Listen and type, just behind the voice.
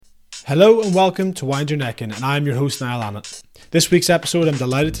Hello and welcome to Wind Your Neck In, and I'm your host Niall Annett. This week's episode, I'm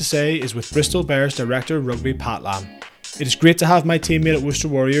delighted to say, is with Bristol Bears Director of Rugby Pat Lam. It is great to have my teammate at Worcester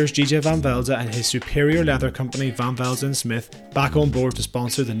Warriors, GJ Van Velde, and his superior leather company, Van Velde & Smith, back on board to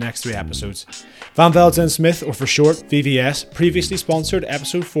sponsor the next three episodes. Van Velde & Smith, or for short, VVS, previously sponsored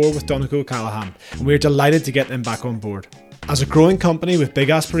episode 4 with Donegal Callahan, and we are delighted to get them back on board. As a growing company with big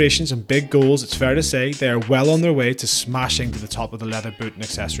aspirations and big goals, it's fair to say they are well on their way to smashing to the top of the leather boot and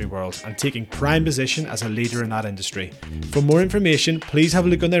accessory world and taking prime position as a leader in that industry. For more information, please have a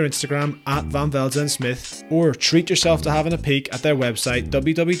look on their Instagram at Van Velde & Smith, or treat yourself to having a peek at their website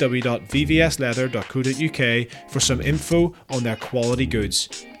www.vvsleather.co.uk for some info on their quality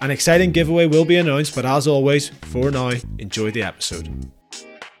goods. An exciting giveaway will be announced, but as always, for now, enjoy the episode.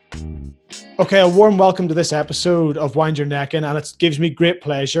 Okay, a warm welcome to this episode of Wind Your Neck In, and it gives me great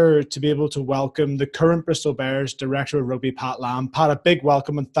pleasure to be able to welcome the current Bristol Bears Director of Rugby, Pat Lam. Pat, a big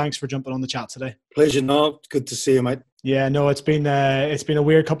welcome and thanks for jumping on the chat today. Pleasure, Noel. Good to see you, mate. Yeah, no, it's been a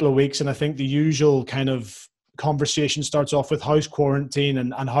weird couple of weeks, and I think the usual kind of conversation starts off with how's quarantine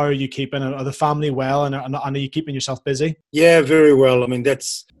and how are you keeping? Are the family well, and are you keeping yourself busy? Yeah, very well. I mean,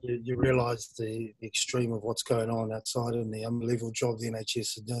 you realise the extreme of what's going on outside and the unbelievable job the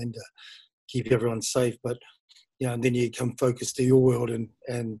NHS are doing to keep everyone safe, but and then you come focused to your world and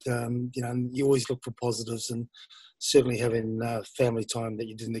you always look for positives, and certainly having family time that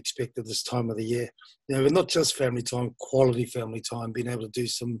you didn't expect at this time of the year. But not just family time, quality family time, being able to do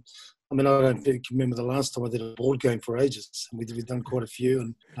some. I mean, I don't remember the last time I did a board game for ages, and we've done quite a few,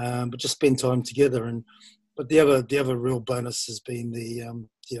 and but just spend time together. But the other real bonus has been the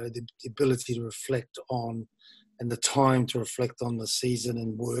ability to reflect on, and the time to reflect on the season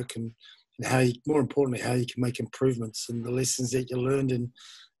and work and how you, more importantly, how you can make improvements and the lessons that you learned and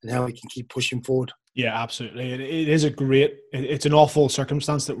how we can keep pushing forward. Yeah, absolutely. It is it's an awful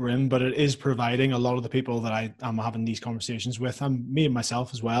circumstance that we're in, but it is providing a lot of the people that I am having these conversations with, and me and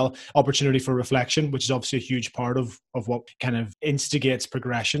myself as well, opportunity for reflection, which is obviously a huge part of what kind of instigates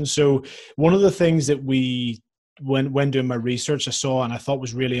progression. So one of the things that when doing my research, I saw and I thought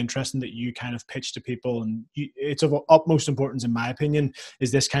was really interesting that you kind of pitch to people, and it's of utmost importance in my opinion,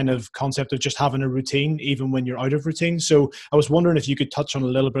 is this kind of concept of just having a routine even when you're out of routine. So I was wondering if you could touch on a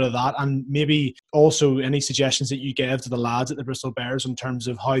little bit of that, and maybe also any suggestions that you gave to the lads at the Bristol Bears in terms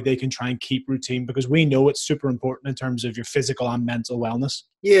of how they can try and keep routine, because we know it's super important in terms of your physical and mental wellness.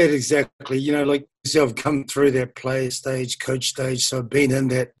 Yeah, exactly. Like I've come through that player stage, coach stage, so I've been in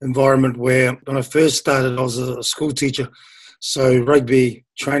that environment where when I first started, I was a school teacher. So rugby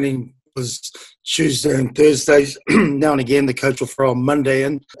training was Tuesday and Thursdays. Now and again, the coach will throw on Monday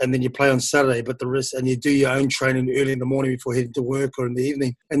in, and then you play on Saturday, but the rest, and you do your own training early in the morning before heading to work or in the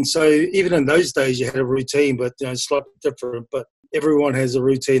evening. And so even in those days, you had a routine, but slightly different. But everyone has a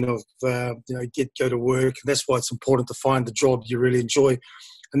routine of go to work. That's why it's important to find the job you really enjoy.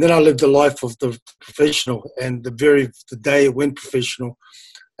 And then I lived the life of the professional, and the day it went professional,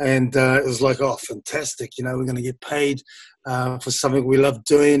 and it was like, oh, fantastic! We're going to get paid for something we love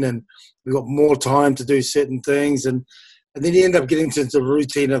doing, and we got more time to do certain things, and then you end up getting into the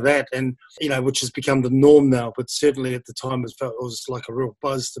routine of that, and which has become the norm now. But certainly at the time, it was like a real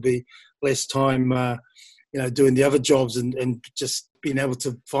buzz to be less time, doing the other jobs and just being able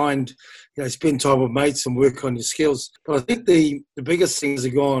to find, spend time with mates and work on your skills. But I think the biggest things are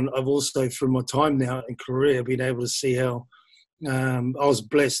gone. I've also, through my time now in career, been able to see how I was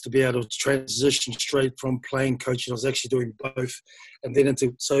blessed to be able to transition straight from playing coaching. I was actually doing both, and then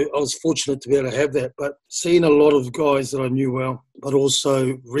so I was fortunate to be able to have that. But seeing a lot of guys that I knew well, but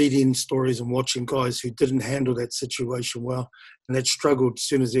also reading stories and watching guys who didn't handle that situation well and that struggled as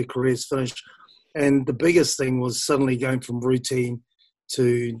soon as their careers finished. And the biggest thing was suddenly going from routine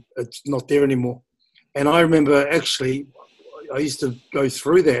to it's not there anymore. And I remember actually, I used to go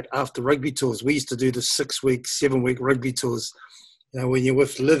through that after rugby tours. We used to do the 6-week, 7-week rugby tours. When you're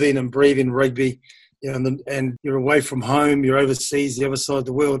with living and breathing rugby, and you're away from home, you're overseas, the other side of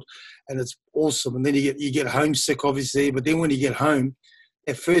the world, and it's awesome. And then you get homesick, obviously. But then when you get home,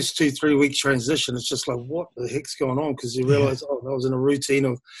 that first 2-3 week transition, it's just like, what the heck's going on? Because you realise, I was in a routine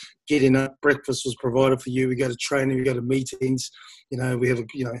of getting up, breakfast was provided for you, we go to training, we go to meetings, we have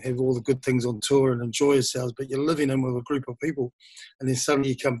all the good things on tour and enjoy ourselves, but you're living in with a group of people, and then suddenly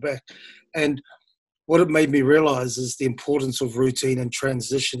you come back. And what it made me realise is the importance of routine and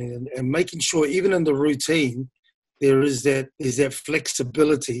transitioning and making sure even in the routine, there's that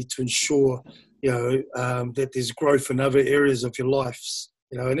flexibility to ensure that there's growth in other areas of your lives,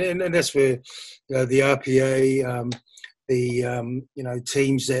 and that's where the RPA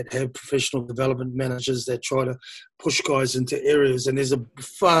teams that have professional development managers that try to push guys into areas, and there's a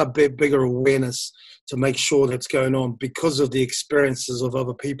far bigger awareness to make sure that's going on because of the experiences of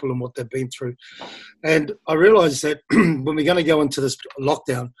other people and what they've been through. And I realised that when we're going to go into this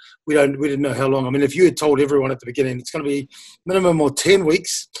lockdown, we didn't know how long. I mean, if you had told everyone at the beginning it's going to be minimum of 10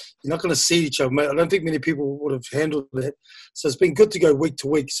 weeks, you're not going to see each other. I don't think many people would have handled that. So it's been good to go week to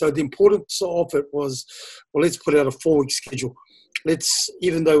week. So the importance of it was, well, let's put out a 4-week schedule.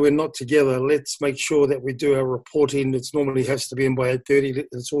 Even though we're not together, let's make sure that we do our reporting. It normally has to be in by 8:30.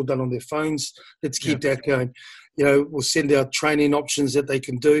 It's all done on their phones. Let's keep that going. We'll send out training options that they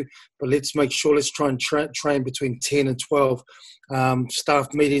can do, but let's make sure, let's try and train between 10 and 12.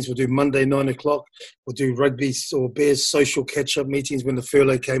 Staff meetings we'll do Monday, 9 o'clock. We'll do rugby or Bears social catch-up meetings when the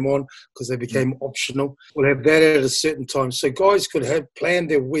furlough came on because they became optional. We'll have that at a certain time. So guys could have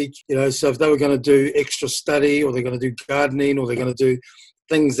planned their week, so if they were going to do extra study or they're going to do gardening or they're going to do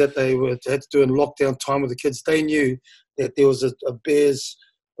things that they had to do in lockdown time with the kids, they knew that there was a Bears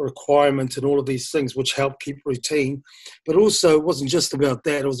requirement and all of these things which help keep routine. But also it wasn't just about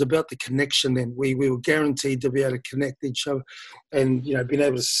that, it was about the connection. Then we were guaranteed to be able to connect each other and being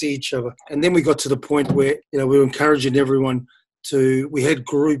able to see each other. And then we got to the point where we were encouraging everyone we had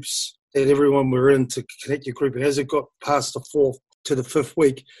groups that everyone were in to connect your group. And as it got past the 4th to the 5th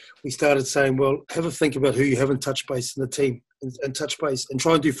week, we started saying, well, have a think about who you haven't touched base in the team and touch base and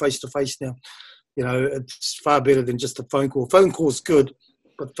try and do face-to-face now. It's far better than just a phone call. Phone call is good,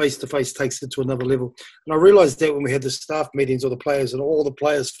 but face-to-face takes it to another level. And I realised that when we had the staff meetings or the players and all the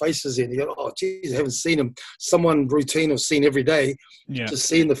players' faces in, you go, oh, geez, I haven't seen them. Someone routine I've seen every day, just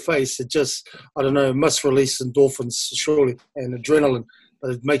seeing the face, it just, I don't know, must release endorphins, surely, and adrenaline,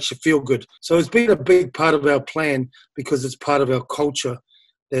 but it makes you feel good. So it's been a big part of our plan because it's part of our culture,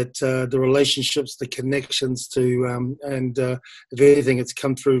 that the relationships, the connections if anything, it's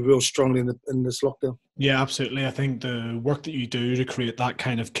come through real strongly in this lockdown. Yeah, absolutely. I think the work that you do to create that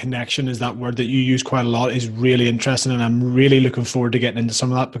kind of connection, is that word that you use quite a lot, is really interesting. And I'm really looking forward to getting into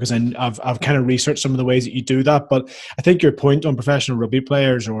some of that because I've kind of researched some of the ways that you do that. But I think your point on professional rugby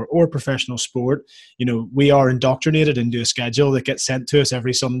players or professional sport, we are indoctrinated into a schedule that gets sent to us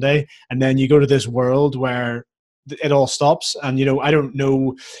every Sunday. And then you go to this world where it all stops. And, I don't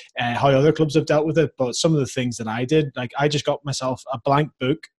know how other clubs have dealt with it, but some of the things that I did, like I just got myself a blank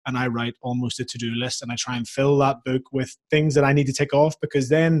book and I write almost a to-do list and I try and fill that book with things that I need to tick off, because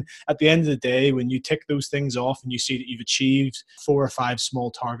then at the end of the day, when you tick those things off and you see that you've achieved 4 or 5 small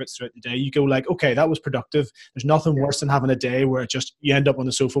targets throughout the day, you go like, okay, that was productive. There's nothing worse than having a day where you end up on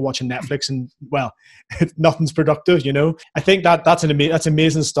the sofa watching Netflix and, well, nothing's productive, I think that's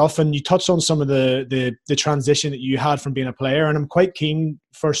amazing stuff. And you touched on some of the transition that you had from being a player, and I'm quite keen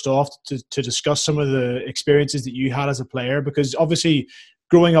first off to discuss some of the experiences that you had as a player, because obviously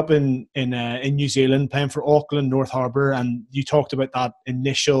growing up in New Zealand, playing for Auckland, North Harbour, and you talked about that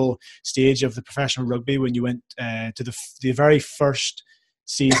initial stage of the professional rugby when you went to the very first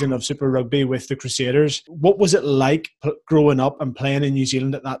season of Super Rugby with the Crusaders. What was it like growing up and playing in New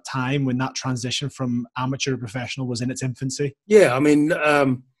Zealand at that time when that transition from amateur to professional was in its infancy? Yeah, I mean,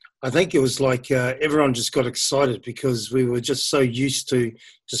 I think it was like everyone just got excited because we were just so used to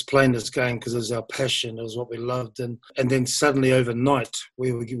just playing this game because it was our passion, it was what we loved, and then suddenly overnight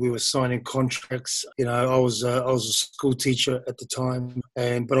we were signing contracts. I was a school teacher at the time,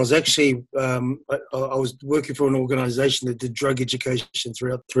 but I was actually I was working for an organisation that did drug education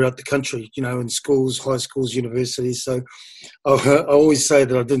throughout the country. In schools, high schools, universities. So I always say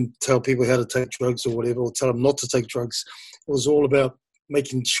that I didn't tell people how to take drugs or whatever, or tell them not to take drugs. It was all about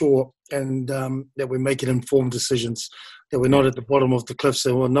making sure and that we're making informed decisions, that we're not at the bottom of the cliff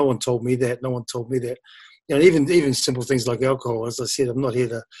saying, well, no one told me that, no one told me that. Even simple things like alcohol. As I said, I'm not here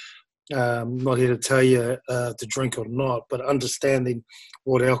to tell you to drink or not, but understanding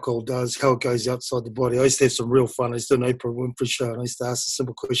what alcohol does, how it goes outside the body. I used to have some real fun. I used to do an Oprah Winfrey show, and I used to ask a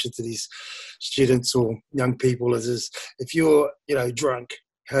simple question to these students or young people: is if you're drunk,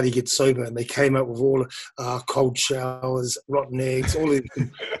 how do you get sober? And they came up with all cold showers, rotten eggs, all of it.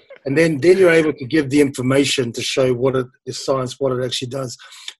 And then you're able to give the information to show the science, what it actually does.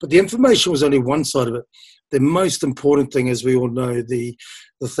 But the information was only one side of it. The most important thing, as we all know, the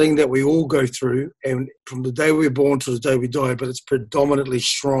thing that we all go through, and from the day we're born to the day we die, but it's predominantly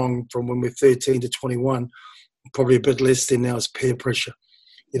strong from when we're 13 to 21, probably a bit less than now, is peer pressure.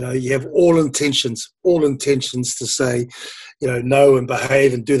 You have all intentions to say, no and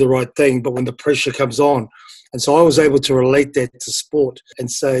behave and do the right thing. But when the pressure comes on, and so I was able to relate that to sport and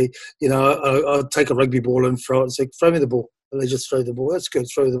say, I'll take a rugby ball and throw it and say, throw me the ball. And they just throw the ball. That's good,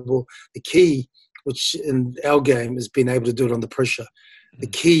 throw the ball. The key which in our game is being able to do it under pressure. The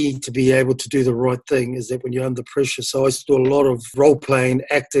key to be able to do the right thing is that when you're under pressure. So I used to do a lot of role playing,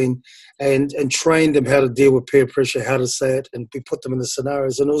 acting, and train them how to deal with peer pressure, how to say it, and we put them in the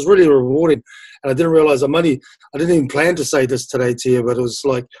scenarios. And it was really rewarding. And I didn't realize I didn't even plan to say this today to you, but it was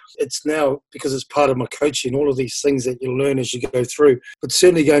like, it's now because it's part of my coaching, all of these things that you learn as you go through. But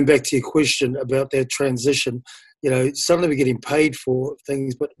certainly going back to your question about that transition, suddenly we're getting paid for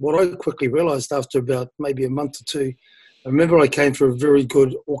things. But what I quickly realized after about maybe a month or two, I remember I came through a very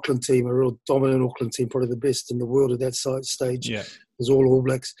good Auckland team, a real dominant Auckland team, probably the best in the world at that stage. Yeah. It was all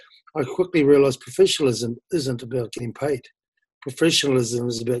Blacks. I quickly realised professionalism isn't about getting paid. Professionalism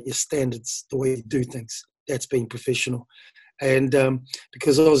is about your standards, the way you do things. That's being professional. And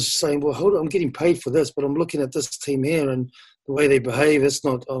because I was saying, well, hold on, I'm getting paid for this, but I'm looking at this team here and the way they behave, it's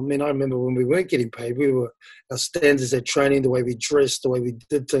not, I remember when we weren't getting paid, our standards at training, the way we dressed, the way we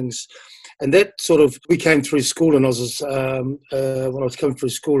did things. And that we came through school, and I was, when I was coming through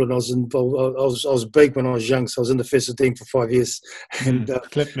school, and I was involved, I was big when I was young, so I was in the first team for 5 years. And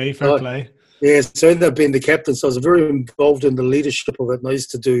Flip me, fair play. Yeah, so I ended up being the captain. So I was very involved in the leadership of it. And I used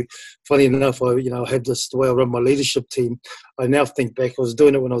to do, funny enough, I had this, the way I run my leadership team. I now think back, I was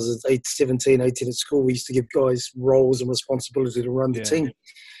doing it when I was 17, 18 at school. We used to give guys roles and responsibility to run the team.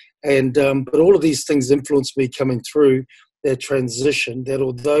 And but all of these things influenced me coming through that transition, that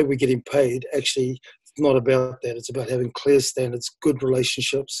although we're getting paid, actually it's not about that. It's about having clear standards, good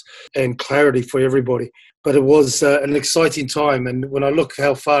relationships, and clarity for everybody. But it was an exciting time. And when I look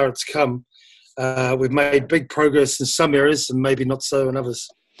how far it's come, we've made big progress in some areas and maybe not so in others.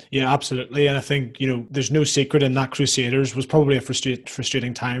 Yeah, absolutely. And I think, there's no secret in that Crusaders was probably a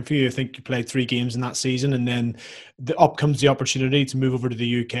frustrating time for you. I think you played 3 games in that season, and then up comes the opportunity to move over to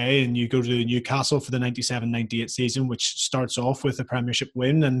the UK, and you go to Newcastle for the 97-98 season, which starts off with a Premiership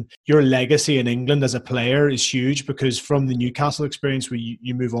win. And your legacy in England as a player is huge, because from the Newcastle experience where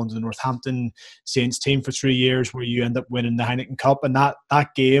you move on to the Northampton Saints team for 3 years, where you end up winning the Heineken Cup. And that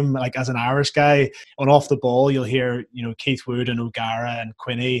game, like as an Irish guy, on off the ball, you'll hear, Keith Wood and O'Gara and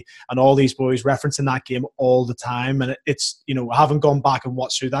Quinney and all these boys referencing that game all the time. And it's, I haven't gone back and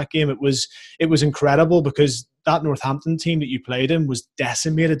watched through that game. It was incredible, because that Northampton team that you played in was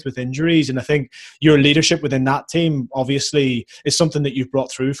decimated with injuries. And I think your leadership within that team obviously is something that you've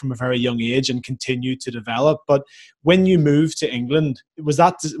brought through from a very young age and continued to develop. But when you moved to England, was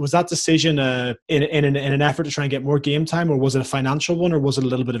that decision in an effort to try and get more game time, or was it a financial one, or was it a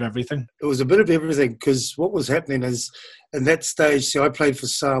little bit of everything? It was a bit of everything, because what was happening is, in that stage, I played for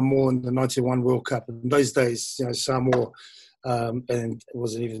Samoa in the 91 World Cup. In those days, Samoa, and it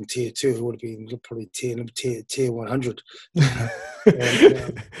wasn't even tier 2, it would have been probably tier 100.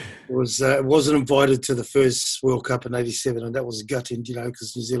 And, it wasn't invited to the first World Cup in 87, and that was gutting,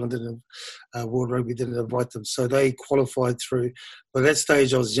 because New Zealand didn't, World Rugby didn't invite them. So they qualified through. By that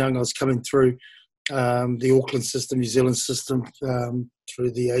stage, I was young, I was coming through the Auckland system, New Zealand system,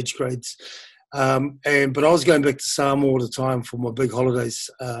 through the age grades. But I was going back to Samoa all the time for my big holidays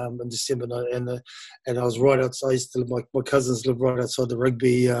in December, and I was right outside. My cousins lived right outside the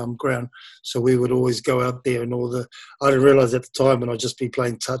rugby ground, so we would always go out there and I didn't realise at the time, and I'd just be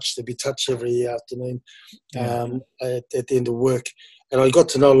playing touch. There'd be touch every afternoon at the end of work. And I got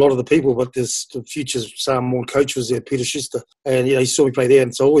to know a lot of the people, but the future Samoan coach was there, Peter Schuster, and he saw me play there,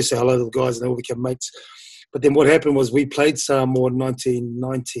 and so I always say hello to the guys, and they all became mates. But then what happened was we played Samoa in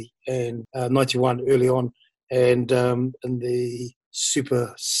 1990 and 91 early on, and in the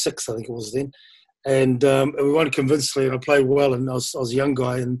Super 6, I think it was then. And we won convincingly, and I played well, and I was a young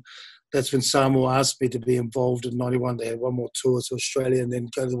guy, and that's when Samoa asked me to be involved in 91. They had one more tour to Australia and then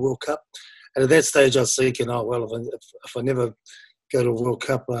go to the World Cup. And at that stage, I was thinking, if I never go to a World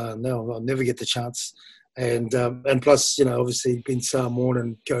Cup, no, I'll never get the chance. And plus, obviously being Samoan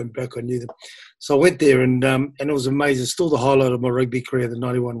and going back, I knew them. So I went there, and it was amazing. Still the highlight of my rugby career, the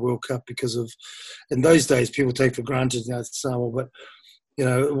 91 World Cup, because of, in those days, people take for granted, it's Samoa, but,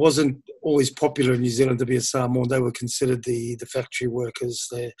 it wasn't always popular in New Zealand to be a Samoan. They were considered the factory workers.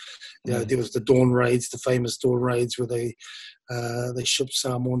 There was the Dawn Raids, the famous Dawn Raids, where they shipped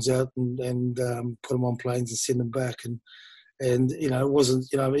Samoans out and put them on planes and send them back. And it wasn't,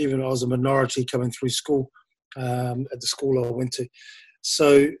 even I was a minority coming through school at the school I went to.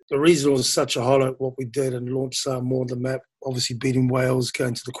 So the reason it was such a highlight, what we did and launched Samoa on the map, obviously beating Wales,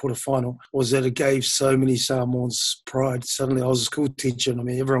 going to the quarterfinal, was that it gave so many Samoans pride. Suddenly I was a school teacher, and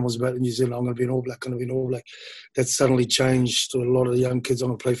everyone was about in New Zealand, I'm going to be an All Black, going to be an All Black. That suddenly changed to a lot of the young kids, I'm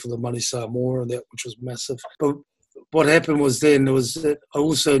going to play for the money Samoa, and that, which was massive. But what happened was then, was that I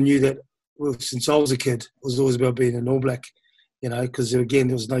also knew that, since I was a kid, it was always about being an All Black. because again,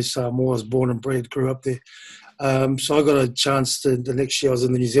 there was no Samoa. I was born and bred, grew up there. So I got a chance the next year I was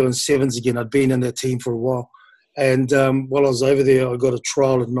in the New Zealand Sevens again. I'd been in that team for a while. And while I was over there, I got a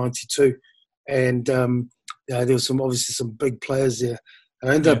trial in 92. And there was obviously some big players there.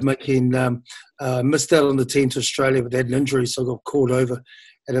 And I ended up missed out on the team to Australia, but they had an injury, so I got called over.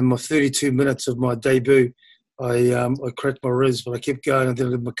 And in my 32 minutes of my debut, I cracked my ribs, but I kept going. I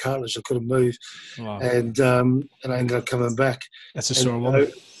did my cartilage. I couldn't move. Wow. And I ended up coming back. That's a sore one.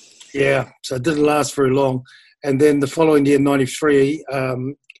 Yeah, so it didn't last very long. And then the following year, 93,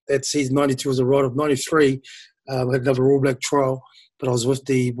 that season, 92 was a write-off. 93, I had another All Black trial, but I was with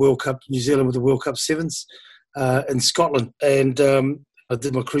the World Cup, New Zealand with the World Cup Sevens in Scotland. And I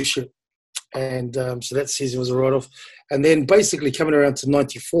did my cruise ship. And so that season was a write-off. And then basically coming around to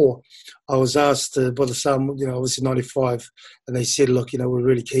 94, I was asked by the Sun, obviously 95, and they said, look, we're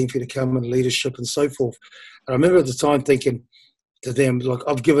really keen for you to come in leadership and so forth. And I remember at the time thinking to them, like,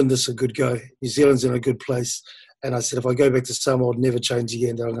 I've given this a good go. New Zealand's in a good place. And I said, if I go back to Samoa, I'll never change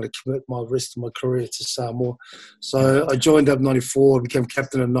again. That I'm going to commit my rest of my career to Samoa. So I joined up 94, became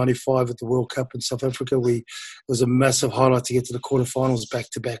captain in 95 at the World Cup in South Africa. It was a massive highlight to get to the quarterfinals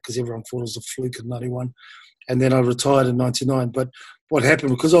back-to-back because everyone thought it was a fluke in 91. And then I retired in 99. But what happened,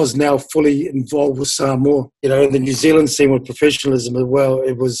 because I was now fully involved with Samoa, the New Zealand scene with professionalism as well,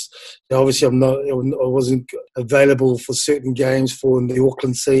 it was, obviously I wasn't available for certain games in the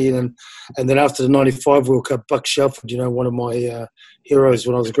Auckland scene. And then after the 95 World Cup, Buck Shelford, one of my heroes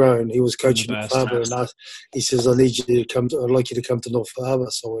when I was growing, he was coaching North Harbour, and he says, I'd like you to come to North Harbour.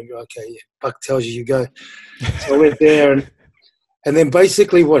 So I went, okay, yeah. Buck tells you go. So I went there, and then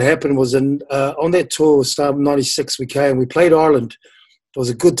basically what happened was on that tour, Psalm 96, we played Ireland. It was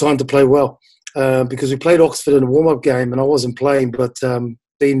a good time to play well because we played Oxford in a warm-up game, and I wasn't playing, but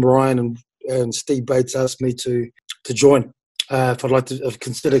Dean Ryan and Steve Bates asked me to join if I'd like to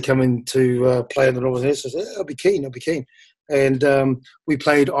consider coming to play in the Northern Hemisphere. I said, I'll be keen. And we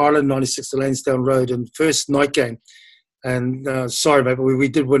played Ireland 96 to Lansdowne Road in first night game. And sorry, mate, but we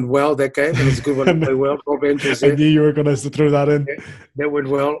did win well that game. It was a good one to play well. Rob Andrews. I knew you were going to throw that in. Yeah, that went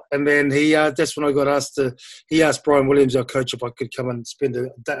well. And then that's when I got asked he asked Brian Williams, our coach, if I could come and spend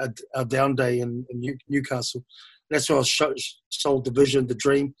a down day in Newcastle. That's when I was sold the vision, the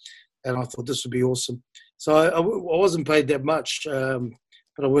dream, and I thought this would be awesome. So I wasn't paid that much,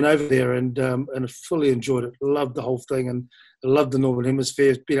 but I went over there and I fully enjoyed it. Loved the whole thing, and I loved the Northern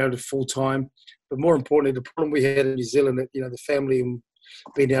Hemisphere, being able to full time. But more importantly, the problem we had in New Zealand, that the family and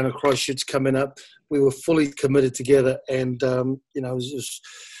being down in Christchurch coming up, we were fully committed together, and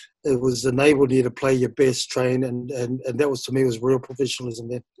it was enabled you to play your best, train, and that was, to me, was real professionalism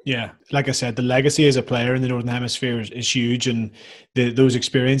then. Yeah, like I said, the legacy as a player in the Northern Hemisphere is huge, and those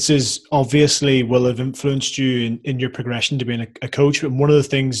experiences obviously will have influenced you in your progression to being a coach. But one of the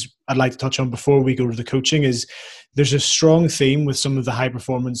things I'd like to touch on before we go to the coaching is there's a strong theme with some of the high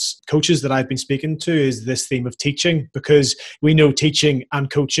performance coaches that I've been speaking to, is this theme of teaching, because we know teaching and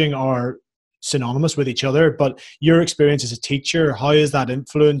coaching are synonymous with each other. But your experience as a teacher, how has that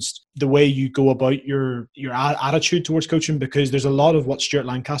influenced the way you go about your attitude towards coaching? Because there's a lot of what Stuart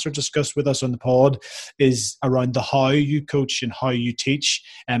Lancaster discussed with us on the pod is around the how you coach and how you teach.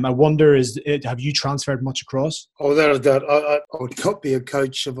 I wonder, have you transferred much across? Oh, without a doubt. I would not be a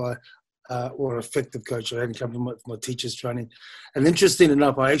coach if I or an effective coach. I hadn't come from my teacher's training. And interesting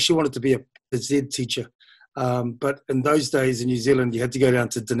enough, I actually wanted to be a Z teacher. But in those days in New Zealand, you had to go down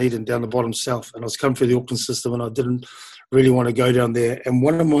to Dunedin, down the bottom south. And I was coming through the Auckland system, and I didn't really want to go down there. And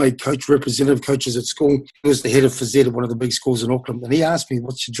one of my representative coaches at school, he was the head of phys ed at one of the big schools in Auckland. And he asked me,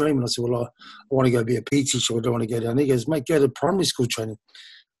 what's your dream? And I said, well, I want to go be a PE teacher. I don't want to go down. He goes, mate, go to primary school training.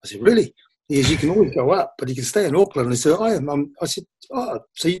 I said, really? He goes, you can always go up, but you can stay in Auckland. And he said, I am. I said, oh,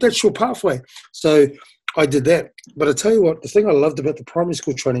 so that's your pathway. So I did that. But I tell you what, the thing I loved about the primary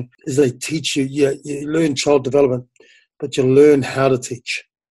school training is they teach you, you learn child development, but you learn how to teach.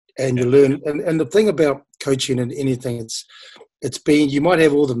 And you learn, and the thing about coaching and anything, it's been, you might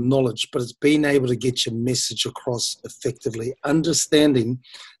have all the knowledge, but it's being able to get your message across effectively, understanding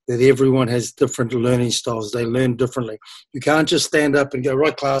that everyone has different learning styles. They learn differently. You can't just stand up and go,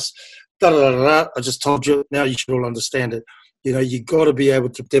 right, class, da-da-da-da, I just told you, now you should all understand it. You got to be able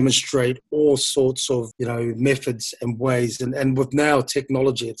to demonstrate all sorts of, methods and ways. And with now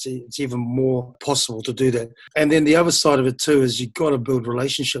technology, it's even more possible to do that. And then the other side of it too is you got to build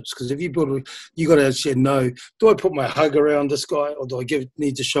relationships, because if you got to actually know, do I put my hug around this guy, or do I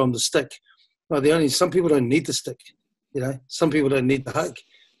need to show him the stick? No, some people don't need the stick. Some people don't need the hug.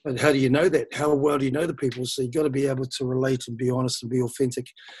 But how do you know that? How well do you know the people? So you got to be able to relate and be honest and be authentic.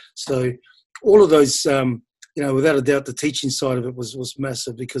 So all of those without a doubt, the teaching side of it was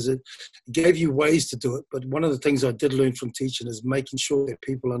massive because it gave you ways to do it. But one of the things I did learn from teaching is making sure that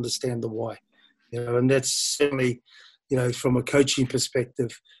people understand the why. And that's certainly, from a coaching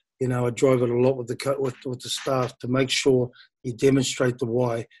perspective, I drive it a lot with the staff to make sure you demonstrate the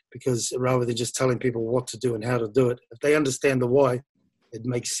why, because rather than just telling people what to do and how to do it, if they understand the why, it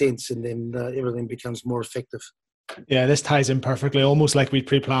makes sense, and then everything becomes more effective. Yeah, this ties in perfectly, almost like we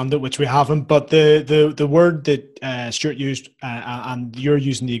pre-planned it, which we haven't. But the word that Stuart used, and you're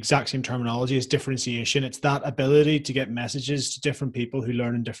using the exact same terminology, is differentiation. It's that ability to get messages to different people who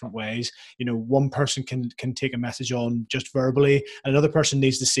learn in different ways. One person can take a message on just verbally, and another person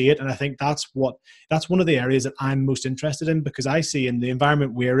needs to see it. And I think that's one of the areas that I'm most interested in, because I see in the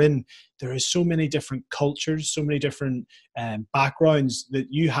environment we're in, there is so many different cultures, so many different backgrounds, that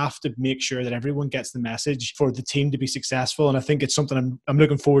you have to make sure that everyone gets the message for the team to be successful. And I think it's something I'm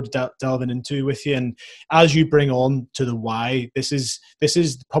looking forward to delving into with you. And as you bring on to the why, this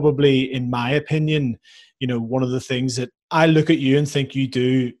is probably, in my opinion, one of the things that I look at you and think you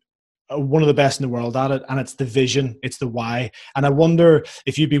do one of the best in the world at it, and it's the vision, it's the why. And I wonder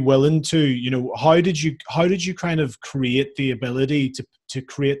if you'd be willing to, how did you kind of create the ability to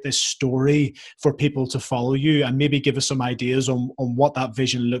create this story for people to follow you, and maybe give us some ideas on what that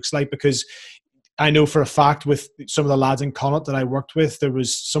vision looks like? Because I know for a fact with some of the lads in Connacht that I worked with, there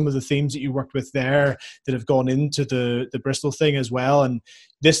was some of the themes that you worked with there that have gone into the Bristol thing as well. And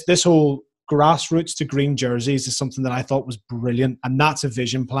this whole grassroots to green jerseys is something that I thought was brilliant, and that's a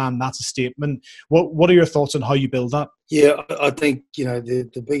vision plan, that's a statement. What are your thoughts on how you build that? Yeah, I think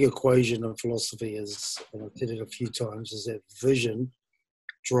the big equation of philosophy is, and I did it a few times, is that vision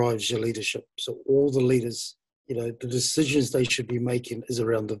drives your leadership. So all the leaders, the decisions they should be making is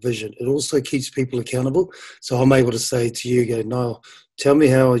around the vision. It also keeps people accountable. So I'm able to say to you, Niall, tell me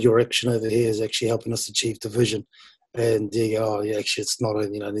how your action over here is actually helping us achieve the vision. And you go, oh, yeah, actually, it's not,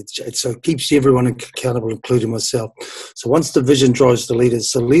 so it keeps everyone accountable, including myself. So once the vision drives the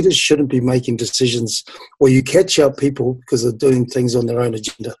leaders, so leaders shouldn't be making decisions where you catch up people because they're doing things on their own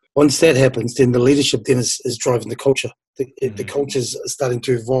agenda. Once that happens, then the leadership then is driving the culture. The culture's starting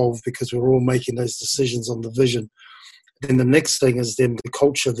to evolve because we're all making those decisions on the vision. Then the next thing is then the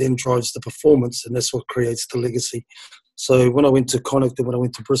culture then drives the performance, and that's what creates the legacy. So when I went to Connacht and when I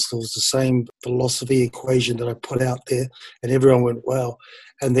went to Bristol, it was the same philosophy equation that I put out there, and everyone went, wow.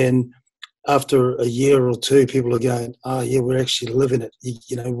 And then after a year or two, people are going, yeah, we're actually living it.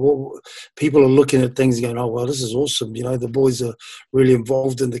 People are looking at things and going, oh, well, this is awesome. The boys are really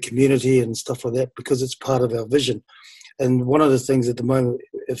involved in the community and stuff like that because it's part of our vision. And one of the things at the moment,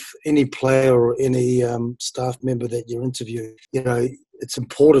 if any player or any staff member that you interview, it's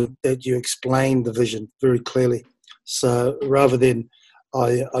important that you explain the vision very clearly. So rather than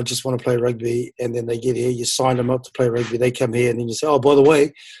I just want to play rugby, and then they get here, you sign them up to play rugby, they come here, and then you say, oh, by the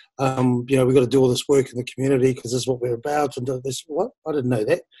way, we've got to do all this work in the community because this is what we're about. And this, what? I didn't know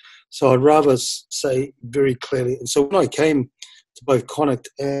that. So I'd rather say very clearly. And so when I came to both Connacht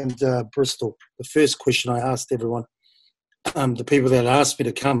and Bristol, the first question I asked everyone, the people that asked me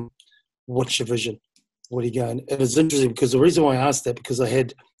to come, what's your vision? What are you going? And it's interesting because the reason why I asked that, because I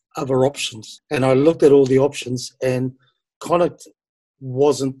had other options, and I looked at all the options, and Connacht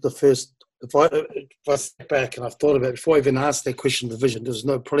wasn't the first. If I step back and I've thought about it, before I even asked that question, the vision, there was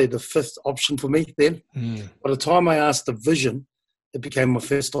probably the fifth option for me then. By the time I asked the vision, it became my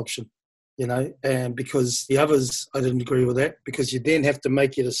first option, and because the others, I didn't agree with that, because you then have to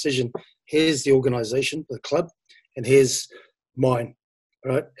make your decision. Here's the organisation, the club, and here's mine,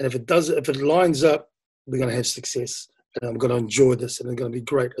 right? And if it lines up, we're going to have success. And I'm going to enjoy this, and it's going to be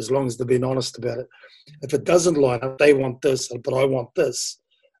great as long as they're being honest about it. If it doesn't line up, they want this, but I want this,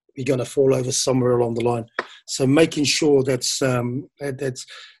 you're going to fall over somewhere along the line. So making sure that's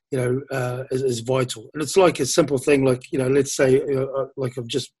is vital. And it's like a simple thing, like, let's say, like I've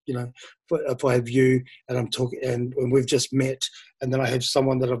just, if I have you and I'm talking and we've just met, and then I have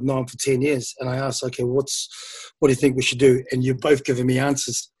someone that I've known for 10 years, and I ask, okay, what do you think we should do? And you're both giving me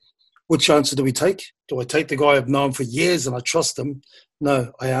answers. Which answer do we take? Do I take the guy I've known for years and I trust him?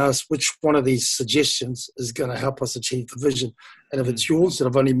 No, I ask which one of these suggestions is going to help us achieve the vision. And if it's yours that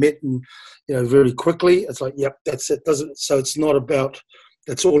I've only met and, very quickly, it's like, yep, that's it. So it's not about,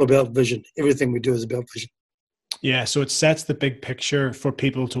 it's all about vision. Everything we do is about vision. Yeah, so it sets the big picture for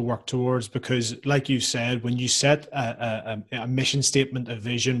people to work towards, because like you said, when you set a mission statement, a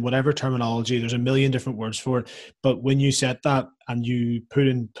vision, whatever terminology, there's a million different words for it. But when you set that and you put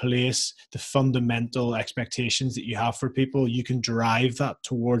in place the fundamental expectations that you have for people, you can drive that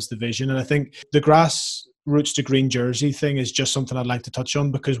towards the vision. And I think the roots to green jersey thing is just something I'd like to touch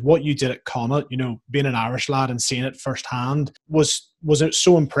on, because what you did at Connacht, being an Irish lad and seeing it firsthand, was it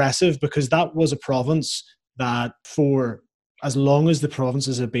so impressive, because that was a province that, for as long as the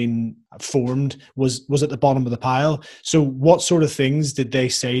provinces have been formed, was at the bottom of the pile. So what sort of things did they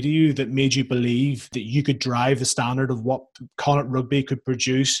say to you that made you believe that you could drive the standard of what Connacht Rugby could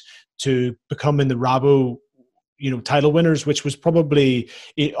produce to becoming the Rabo title winners, which was probably,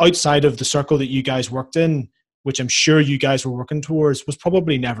 outside of the circle that you guys worked in, which I'm sure you guys were working towards, was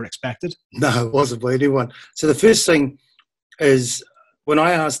probably never expected? No, it wasn't by anyone. So the first thing is, when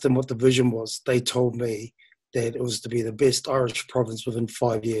I asked them what the vision was, they told me that it was to be the best Irish province within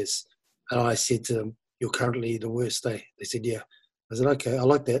 5 years. And I said to them, "You're currently the worst, eh?" They said, "Yeah." I said, "Okay, I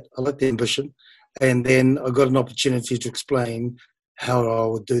like that. I like the ambition." And then I got an opportunity to explain how I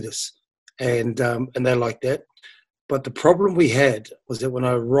would do this. And they liked that. But the problem we had was that when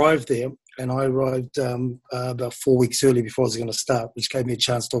I arrived there, and I arrived about 4 weeks early before I was going to start, which gave me a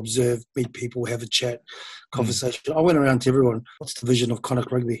chance to observe, meet people, have a chat, conversation. I went around to everyone, "What's the vision of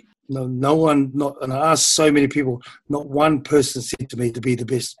Connacht Rugby?" No one, and I asked so many people, not one person said to me to be the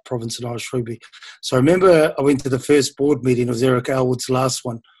best province in Irish rugby. So I remember I went to the first board meeting. It was Eric Elwood's last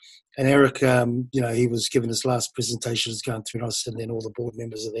one. And Eric, he was giving his last presentation, was going through, and I was sitting there, and all the board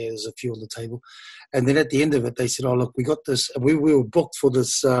members are there. There's a few on the table. And then at the end of it, they said, "Oh, look, we got this." And we were booked for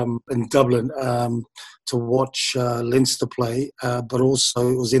this in Dublin to watch Leinster play, but also,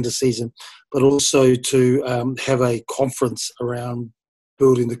 it was end of season, but also to have a conference around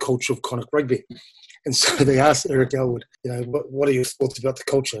building the culture of Connacht Rugby. And so they asked Eric Elwood, "What are your thoughts about the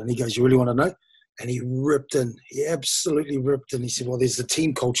culture?" And he goes, "You really want to know?" And he ripped in. He absolutely ripped in. He said, "Well, there's the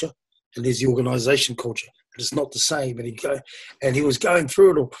team culture and there's the organisation culture. And it's not the same." And he was going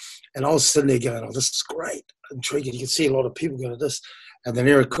through it all. And I was sitting there going, "Oh, this is great. Intriguing." You can see a lot of people going to this. And then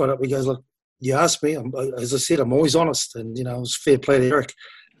Eric got up. He goes, "Look, you asked me. As I said, I'm always honest." And, it was fair play to Eric.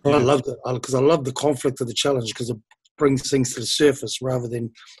 But I loved it, because I love the conflict of the challenge, because it brings things to the surface rather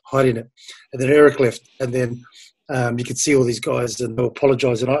than hiding it. And then Eric left. And then you could see all these guys, and they were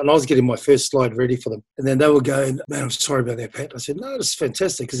apologising. And I was getting my first slide ready for them. And then they were going, "Man, I'm sorry about that, Pat." I said, "No, it's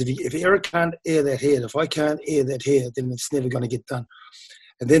fantastic, because if Eric can't air that head, if I can't air that head, then it's never going to get done."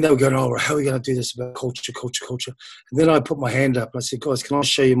 And then they were going, "Oh, how are we going to do this about culture? And then I put my hand up and I said, "Guys, can I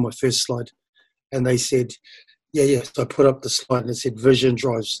show you my first slide?" And they said, yeah. So I put up the slide, and it said, "Vision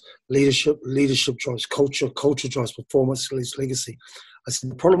drives leadership, leadership drives culture, culture drives performance, leads legacy." I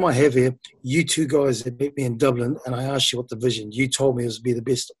said, "The problem I have here, you two guys that met me in Dublin, and I asked you what the vision. You told me it was to be the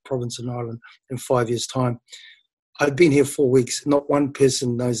best province in Ireland in 5 years' time. I've been here 4 weeks. Not one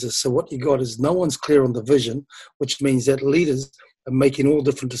person knows this. So what you got is no one's clear on the vision, which means that leaders are making all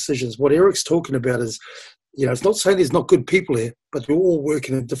different decisions." What Eric's talking about is, it's not saying there's not good people here, but we're all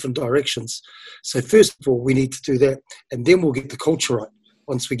working in different directions. So first of all, we need to do that, and then we'll get the culture right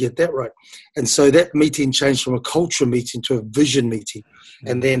once we get that right. And so that meeting changed from a culture meeting to a vision meeting.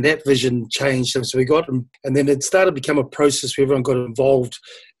 And then that vision changed. And so we got, and then it started to become a process where everyone got involved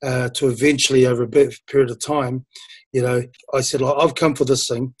to eventually, over a period of time, I said, "I've come for this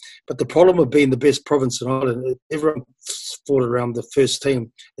thing." But the problem of being the best province in Ireland, everyone fought around the first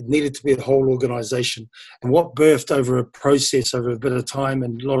team. It needed to be a whole organisation. And what birthed over a process, over a bit of time,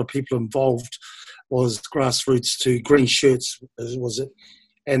 and a lot of people involved, was grassroots to green shirts, was it?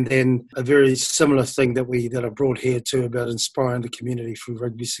 And then a very similar thing that I brought here too, about inspiring the community through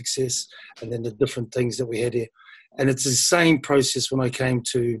rugby success, and then the different things that we had here. And it's the same process when I came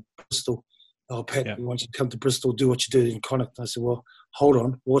to Bristol. "Oh, Pat, we want you to come to Bristol, do what you did in Connacht." I said, "Well, hold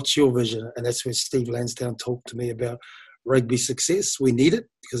on, what's your vision?" And that's where Steve Lansdowne talked to me about rugby success. We need it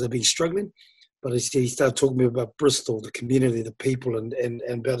because I've been struggling. But he started talking to me about Bristol, the community, the people, and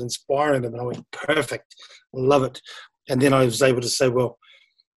about inspiring them. And I went, "Perfect, I love it." And then I was able to say, "Well,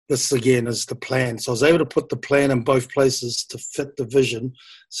 this again is the plan." So I was able to put the plan in both places to fit the vision.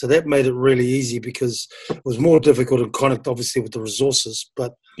 So that made it really easy, because it was more difficult in Connacht, obviously, with the resources.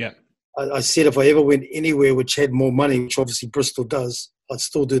 But I said if I ever went anywhere which had more money, which obviously Bristol does, I'd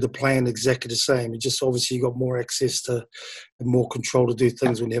still do the plan exactly the same. It just obviously you got more access to and more control to do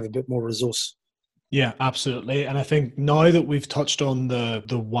things when you have a bit more resource. Yeah, absolutely. And I think now that we've touched on the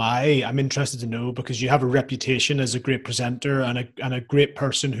why, I'm interested to know, because you have a reputation as a great presenter and a great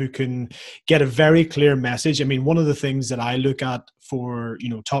person who can get a very clear message. I mean, one of the things that I look at for,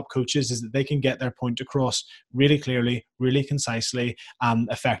 top coaches is that they can get their point across really clearly, really concisely,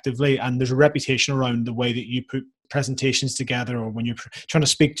 effectively. And there's a reputation around the way that you put presentations together, or when you're trying to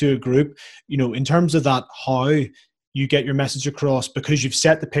speak to a group, in terms of that, how you get your message across, because you've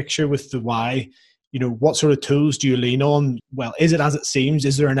set the picture with the why. what sort of tools do you lean on? Well, is it as it seems?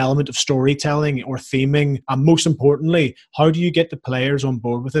 Is there an element of storytelling or theming? And most importantly, how do you get the players on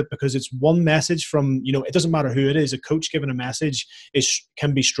board with it? Because it's one message from, it doesn't matter who it is. A coach giving a message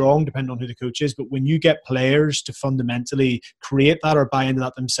can be strong depending on who the coach is. But when you get players to fundamentally create that or buy into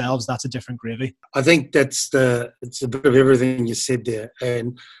that themselves, that's a different gravy. I think it's a bit of everything you said there.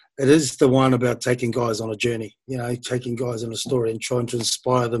 And it is the one about taking guys on a journey, taking guys on a story and trying to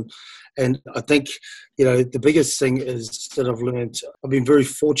inspire them. And I think, the biggest thing is that I've learned, I've been very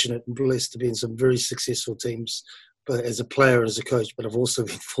fortunate and blessed to be in some very successful teams, but as a player, as a coach, but I've also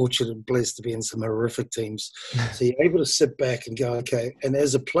been fortunate and blessed to be in some horrific teams. So you're able to sit back and go, okay. And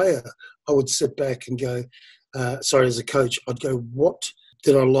as a player, I would sit back and go, as a coach, I'd go, what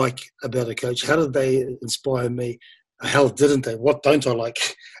did I like about a coach? How did they inspire me? How didn't they? What don't I like?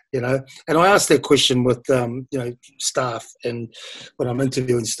 And I asked that question with, staff. And when I'm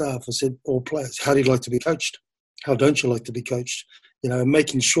interviewing staff, I said, all players, how do you like to be coached? How don't you like to be coached?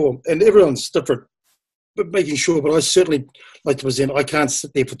 Making sure, and everyone's different, but making sure, but I certainly like to present, I can't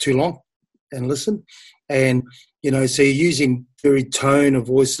sit there for too long and listen. And, so you're using very tone of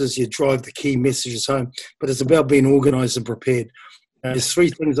voices, you drive the key messages home, but it's about being organised and prepared. There's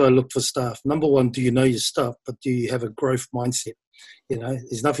three things I look for staff. Number one, do you know your stuff, but do you have a growth mindset?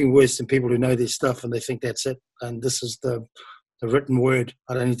 There's nothing worse than people who know their stuff and they think that's it. And this is the written word.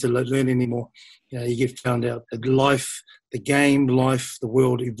 I don't need to learn anymore. You get found out that life, the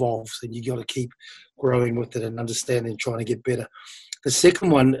world evolves, and you got to keep growing with it and understanding and trying to get better. The second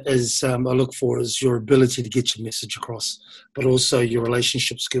one is I look for is your ability to get your message across, but also your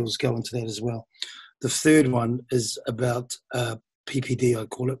relationship skills go into that as well. The third one is about PPD, I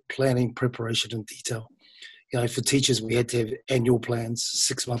call it, planning, preparation, and detail. For teachers, we had to have annual plans,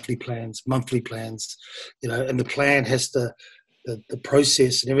 6 monthly plans, monthly plans, and the plan has to, the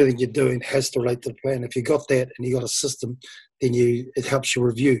process and everything you're doing has to relate to the plan. If you got that and you got a system, then it helps you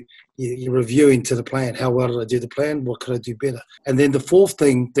review. You're reviewing to the plan. How well did I do the plan? What could I do better? And then the fourth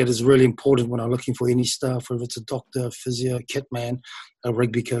thing that is really important when I'm looking for any staff, whether it's a doctor, a physio, a kit man, a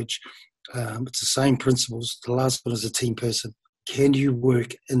rugby coach, it's the same principles. The last one is a team person. Can you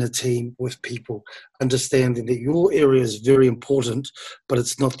work in a team with people, understanding that your area is very important, but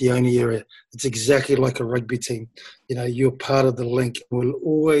it's not the only area? It's exactly like a rugby team. You're part of the link. We'll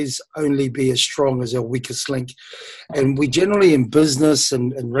always only be as strong as our weakest link. And we generally in business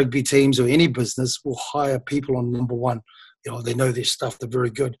and rugby teams or any business will hire people on number one. They know their stuff, they're very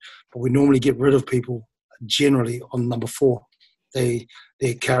good. But we normally get rid of people generally on number four.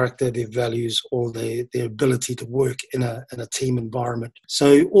 Their character, their values, or their ability to work in a team environment.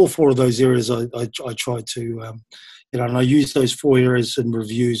 So all four of those areas I try to, and I use those four areas in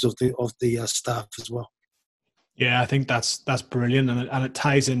reviews of the staff as well. Yeah, I think that's brilliant, and it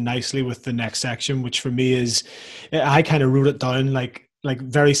ties in nicely with the next section, which for me is, I kind of wrote it down like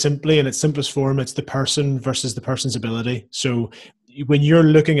very simply in its simplest form. It's the person versus the person's ability. So when you're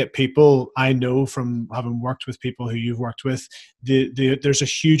looking at people, I know from having worked with people who you've worked with, there's a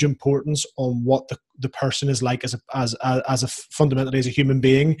huge importance on what the person is like as a fundamentally as a human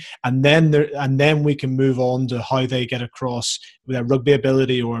being, and then we can move on to how they get across their rugby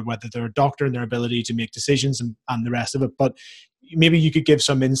ability, or whether they're a doctor and their ability to make decisions and the rest of it. But maybe you could give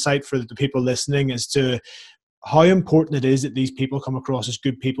some insight for the people listening as to how important it is that these people come across as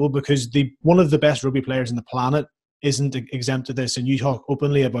good people, because one of the best rugby players on the planet isn't exempt of this. And you talk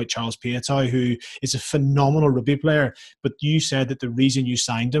openly about Charles Piutau, who is a phenomenal rugby player, but you said that the reason you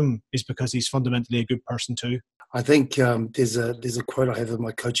signed him is because he's fundamentally a good person too. I think there's a quote I have in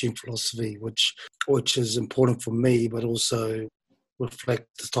my coaching philosophy, which is important for me, but also reflect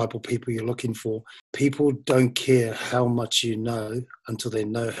the type of people you're looking for. People don't care how much you know until they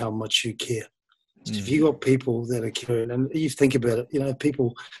know how much you care. So if you got people that are caring, and you think about it,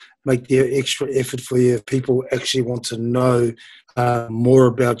 people make the extra effort for you. If people actually want to know more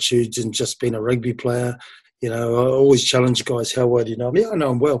about you than just being a rugby player, I always challenge guys, how well do you know him? Yeah, I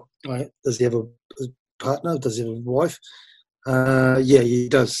know him well. Right? Does he have a partner? Does he have a wife? Yeah, he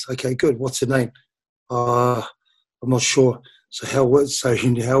does. Okay, good. What's her name? I'm not sure. So how well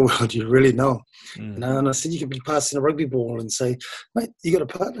do you really know him? And I said, you could be passing a rugby ball and say, mate, you got a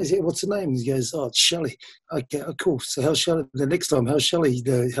partner? Yeah, what's her name? He goes, it's Shelley. Okay, cool. So how's Shelley? The next time, how's Shelley?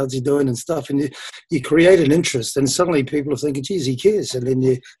 How's he doing and stuff? And you create an interest, and suddenly people are thinking, geez, he cares. And then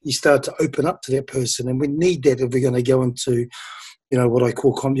you start to open up to that person. And we need that if we're going to go into, what I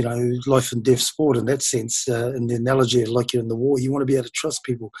call, life and death sport in that sense. In the analogy of like you're in the war, you want to be able to trust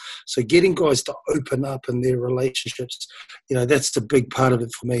people. So getting guys to open up in their relationships, that's the big part of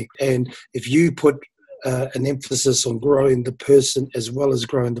it for me. And if you put an emphasis on growing the person as well as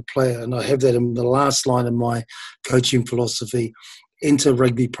growing the player. And I have that in the last line of my coaching philosophy: enter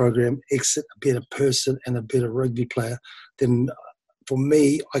rugby program, exit a better person and a better rugby player. Then for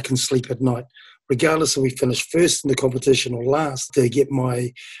me, I can sleep at night, regardless if we finish first in the competition or last, to get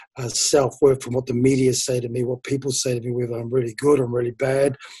my self-worth from what the media say to me, what people say to me, whether I'm really good or I'm really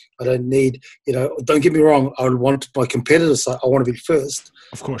bad. I don't need, don't get me wrong, I want my competitors, I want to be first,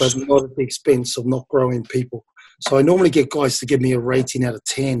 of course, but not at the expense of not growing people. So I normally get guys to give me a rating out of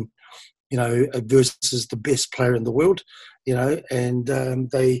 10, versus the best player in the world, and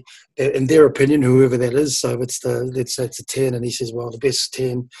they, in their opinion, whoever that is. So let's say it's a 10, and he says, well, the best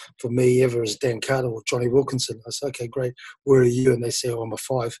 10 for me ever is Dan Carter or Johnny Wilkinson. I say, okay, great. Where are you? And they say, oh, I'm a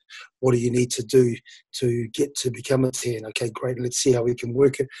 5. What do you need to do to get to become a 10? Okay, great. Let's see how we can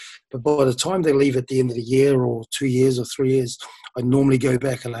work it. But by the time they leave at the end of the year or 2 years or 3 years, I normally go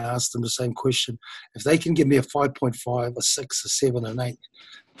back and I ask them the same question. If they can give me a 5.5, a 6, a 7, an 8,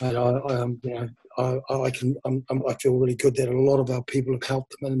 but I feel really good that a lot of our people have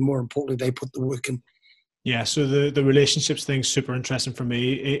helped them, and more importantly, they put the work in. Yeah, so the relationships thing's super interesting for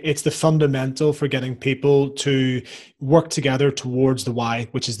me. It's the fundamental for getting people to work together towards the why,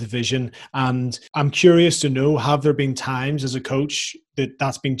 which is the vision. And I'm curious to know, have there been times as a coach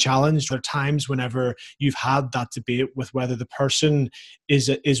that's been challenged? Are there times whenever you've had that debate with whether the person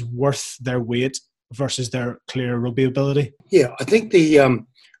is worth their weight versus their clear rugby ability? Yeah, I think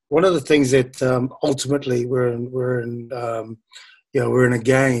one of the things that ultimately we're in a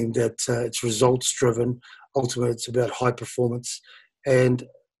game that it's results driven. Ultimately, it's about high performance. And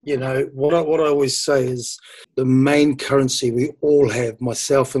what I always say is the main currency we all have,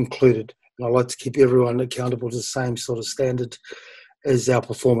 myself included, and I like to keep everyone accountable to the same sort of standard, is our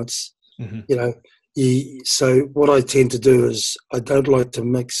performance. Mm-hmm. So what I tend to do is I don't like to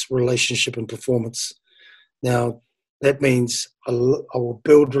mix relationship and performance. Now, that means I will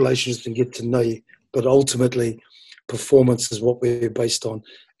build relationships and get to know you, but ultimately performance is what we're based on.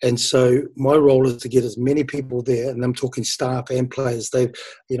 And so my role is to get as many people there, and I'm talking staff and players.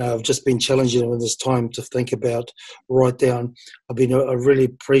 I've just been challenging them in this time to think about, write down. I really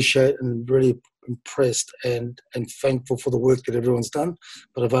appreciate and really impressed and thankful for the work that everyone's done.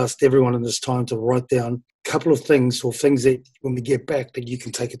 But I've asked everyone in this time to write down a couple of things, or things that when we get back that you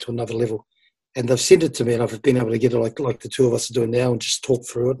can take it to another level. And they've sent it to me, and I've been able to get it like the two of us are doing now and just talk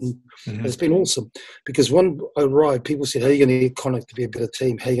through it. And mm-hmm. It's been awesome. Because when I arrived, people said, how are you going to get Connacht to be a better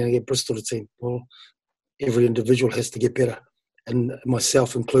team? How are you going to get Bristol to team? Well, every individual has to get better. And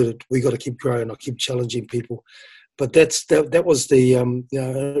myself included, we got to keep growing. I keep challenging people. But that was the a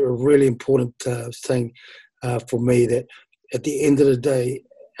really important thing for me, that at the end of the day,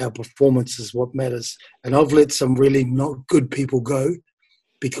 our performance is what matters. And I've let some really not good people go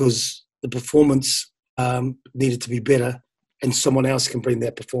because the performance needed to be better, and someone else can bring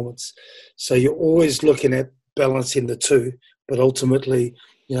that performance. So you're always looking at balancing the two, but ultimately,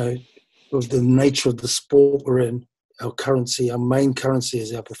 with the nature of the sport we're in, our main currency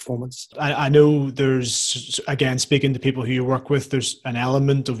is our performance. I know there's, again, speaking to people who you work with, there's an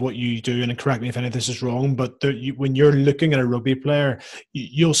element of what you do, and correct me if any of this is wrong, but when you're looking at a rugby player,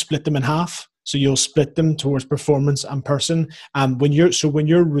 you'll split them in half. So you'll split them towards performance and person. When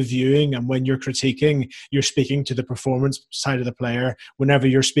you're reviewing and when you're critiquing, you're speaking to the performance side of the player. Whenever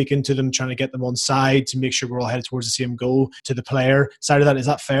you're speaking to them, trying to get them on side to make sure we're all headed towards the same goal, to the player side of that. Is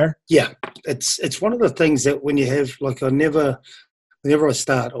that fair? Yeah, it's one of the things that when you have, whenever I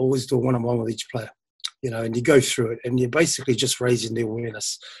start, I always do a one-on-one with each player. And you go through it, and you're basically just raising their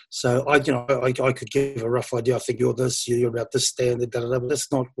awareness. So I could give a rough idea. I think you're this, you're about this standard, but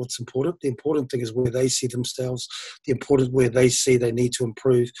that's not what's important. The important thing is where they see themselves. The important where they see they need to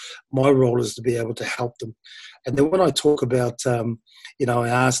improve. My role is to be able to help them. And then when I talk about, I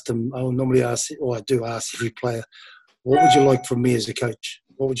ask them. I normally ask, or I do ask every player, what would you like from me as a coach?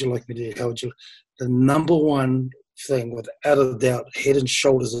 What would you like me to do? How would you? The number one thing, without a doubt, head and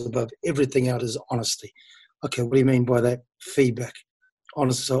shoulders above everything else, is honesty. Okay, what do you mean by that? Feedback.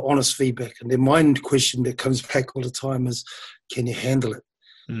 Honest feedback. And the mind question that comes back all the time is, can you handle it?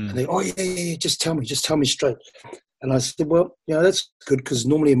 And they, yeah, just tell me straight. And I said, well, that's good, because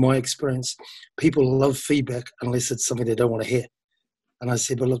normally in my experience, people love feedback unless it's something they don't want to hear. And I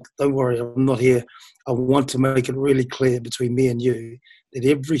said, but look, don't worry, I'm not here. I want to make it really clear between me and you that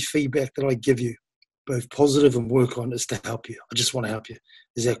every feedback that I give you, both positive and work on, is to help you. I just want to help you.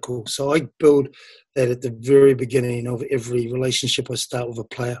 Is that cool? So I build that at the very beginning of every relationship I start with a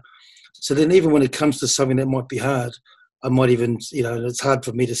player. So then even when it comes to something that might be hard, I might even, it's hard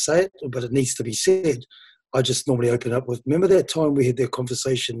for me to say it, but it needs to be said. I just normally open up with, remember that time we had that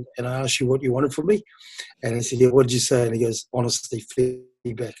conversation and I asked you what you wanted from me? And he said, yeah, what did you say? And he goes, honesty,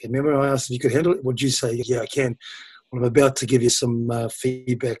 feedback. And remember I asked if you could handle it? What did you say? Yeah, I can. Well, I'm about to give you some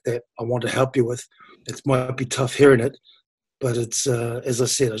feedback that I want to help you with. It might be tough hearing it, but it's, as I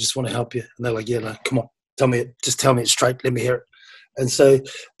said, I just want to help you. And they're like, yeah, no, come on, tell me it. Just tell me it straight. Let me hear it. And so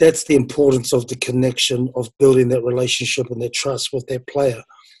that's the importance of the connection, of building that relationship and that trust with that player.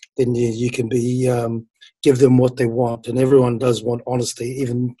 Then you can be give them what they want, and everyone does want honesty,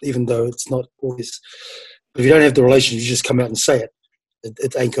 even though it's not always. If you don't have the relationship, you just come out and say it.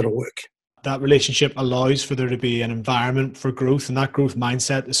 It ain't going to work. That relationship allows for there to be an environment for growth, and that growth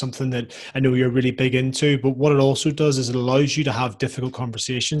mindset is something that I know you're really big into. But what it also does is it allows you to have difficult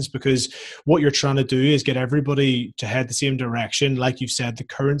conversations, because what you're trying to do is get everybody to head the same direction. Like you've said, the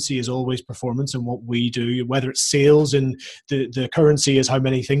currency is always performance and what we do, whether it's sales and the currency is how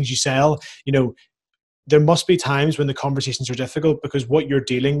many things you sell. There must be times when the conversations are difficult, because what you're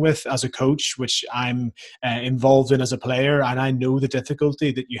dealing with as a coach, which I'm involved in as a player, and I know the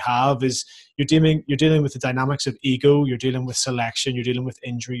difficulty that you have, is you're dealing with the dynamics of ego, you're dealing with selection, you're dealing with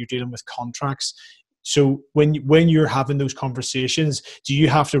injury, you're dealing with contracts. So when you're having those conversations, do you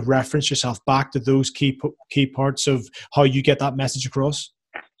have to reference yourself back to those key parts of how you get that message across?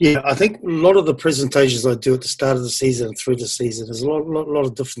 Yeah, I think a lot of the presentations I do at the start of the season and through the season, there's a lot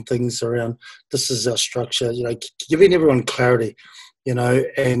of different things around. This is our structure, giving everyone clarity,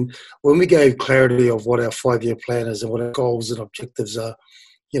 and when we gave clarity of what our 5-year plan is and what our goals and objectives are,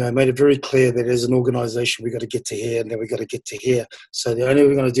 made it very clear that as an organisation, we've got to get to here and then we've got to get to here. So the only way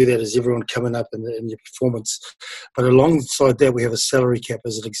we're going to do that is everyone coming up in your performance. But alongside that, we have a salary cap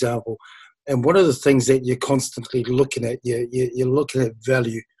as an example. And one of the things that you're constantly looking at, you're looking at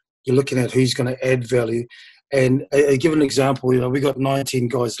value. You're looking at who's going to add value. And I give an example, we got 19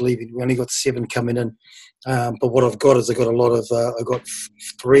 guys leaving. We only got 7 coming in. But what I've got is I got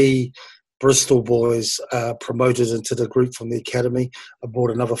 3 Bristol boys promoted into the group from the academy. I brought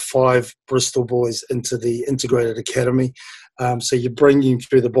another 5 Bristol boys into the integrated academy. So you're bringing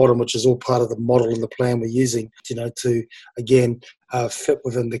through the bottom, which is all part of the model and the plan we're using, to, again, fit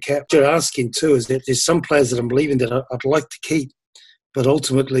within the cap. What you're asking, too, is that there's some players that I'm leaving that I'd like to keep. But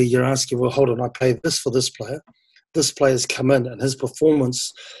ultimately, you're asking, well, hold on, I paid this for this player. This player's come in and his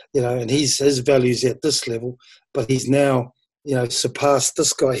performance, and his value's at this level, but he's now, surpassed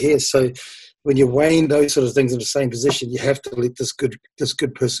this guy here. So when you're weighing those sort of things in the same position, you have to let this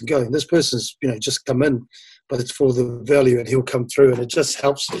good person go. And this person's, just come in, but it's for the value, and he'll come through, and it just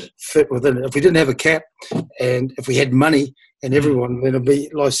helps fit within it. If we didn't have a cap, and if we had money and everyone, then it'd be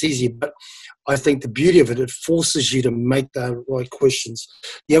life's easier. But I think the beauty of it forces you to make the right questions.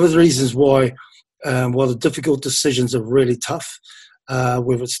 The other reasons why the difficult decisions are really tough,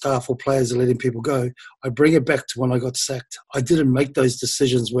 whether it's staff or players are letting people go, I bring it back to when I got sacked. I didn't make those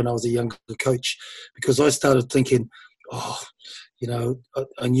decisions when I was a younger coach, because I started thinking, I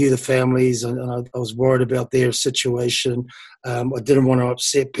knew the families, and I was worried about their situation. I didn't want to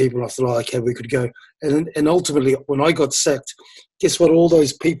upset people. I thought, okay, we could go. And ultimately, when I got sacked, guess what? All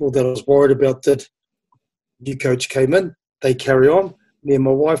those people that I was worried about did. New coach came in. They carry on. Me and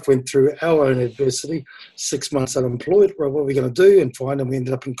my wife went through our own adversity, 6 months unemployed. Right, what are we going to do? And fine, and we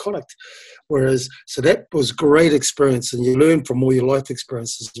ended up in Connacht. So that was great experience, and you learn from all your life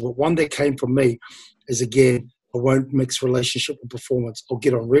experiences. But one that came from me is, again, I won't mix relationship and performance. I'll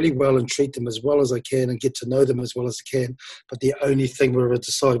get on really well and treat them as well as I can and get to know them as well as I can. But the only thing we're going to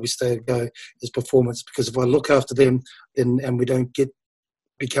decide we stay and go is performance. Because if I look after them and we don't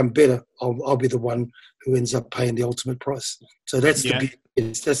become better, I'll be the one who ends up paying the ultimate price. So that's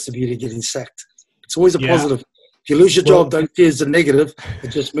the beauty of getting sacked. It's always a positive. If you lose your job, don't see it as a negative.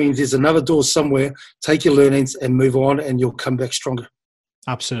 It just means there's another door somewhere. Take your learnings and move on, and you'll come back stronger.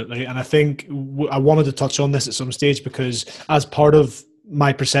 Absolutely. And I think I wanted to touch on this at some stage, because as part of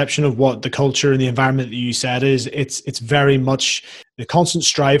my perception of what the culture and the environment that you said is, it's very much the constant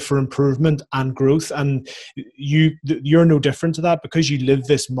strive for improvement and growth. And you're no different to that, because you live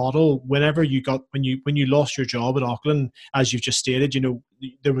this model. When you lost your job at Auckland, as you've just stated,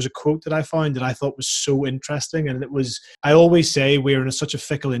 there was a quote that I found that I thought was so interesting. And it was, I always say we're in such a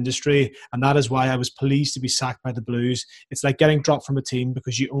fickle industry, and that is why I was pleased to be sacked by the Blues. It's like getting dropped from a team,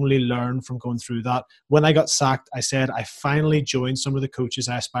 because you only learn from going through that. When I got sacked, I said I finally joined some of the coaches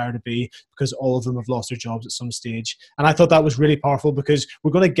I aspire to be, because all of them have lost their jobs at some stage. And I thought that was really powerful, because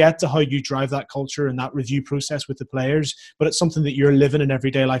we're going to get to how you drive that culture and that review process with the players, but it's something that you're living in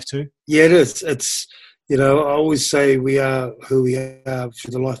everyday life too. Yeah, it is. It's, I always say we are who we are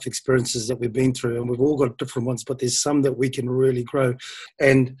through the life experiences that we've been through, and we've all got different ones, but there's some that we can really grow.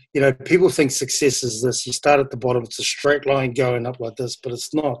 And, people think success is this. You start at the bottom, it's a straight line going up like this, but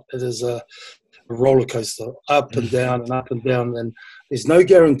it's not. It is a roller coaster, up and down and up and down. And there's no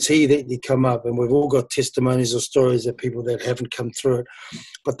guarantee that you come up. And we've all got testimonies or stories of people that haven't come through it.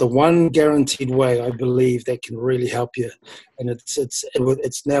 But the one guaranteed way, I believe, that can really help you, and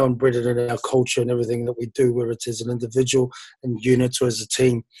it's now embedded in our culture and everything that we do, whether it's as an individual and units or as a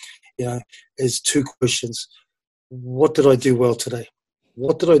team, is two questions. What did I do well today?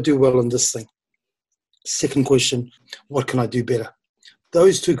 What did I do well in this thing? Second question, what can I do better?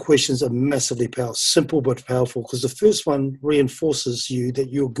 Those two questions are massively powerful, simple but powerful, because the first one reinforces you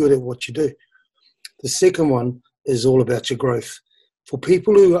that you're good at what you do. The second one is all about your growth. For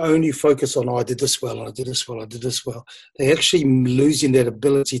people who only focus on, I did this well, I did this well, I did this well, they're actually losing that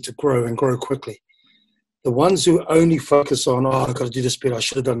ability to grow and grow quickly. The ones who only focus on, I've got to do this better, I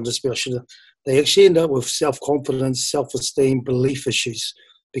should have done this better, they actually end up with self-confidence, self-esteem, belief issues,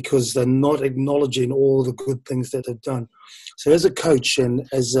 because they're not acknowledging all the good things that they've done. So as a coach and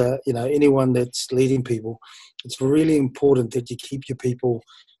as anyone that's leading people, it's really important that you keep your people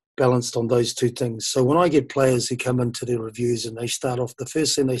balanced on those two things. So when I get players who come into their reviews and they start off, the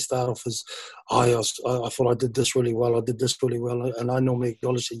first thing they start off is, I thought I did this really well, I did this really well. And I normally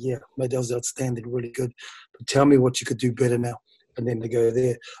acknowledge that, yeah, mate, that was outstanding, really good. But tell me what you could do better now. And then they go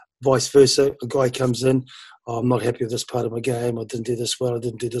there. Vice versa, a guy comes in, I'm not happy with this part of my game, I didn't do this well, I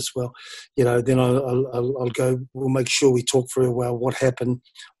didn't do this well. Then I'll go, we'll make sure we talk through, well, what happened,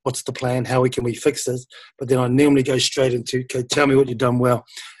 what's the plan, how can we fix this? But then I normally go straight into, okay, tell me what you've done well.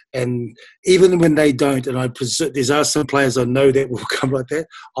 And even when they don't, and there's some players I know that will come like that,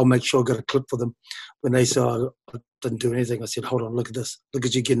 I'll make sure I've got a clip for them. When they say, I didn't do anything, I said, hold on, look at this. Look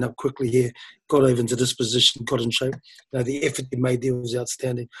at you getting up quickly here. Got over into this position, got in shape. The effort you made there was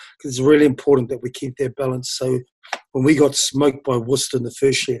outstanding. Because it's really important that we keep that balance. So when we got smoked by Worcester in the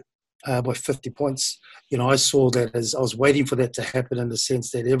first year, by 50 points, I saw that as I was waiting for that to happen, in the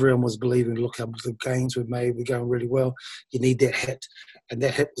sense that everyone was believing, look how the gains we've made, we're going really well. You need that hat. And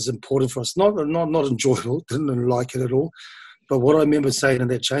that hat was important for us. Not enjoyable, didn't like it at all. But what I remember saying in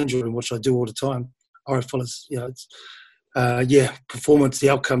that change room, which I do all the time, all right, fellas, performance, the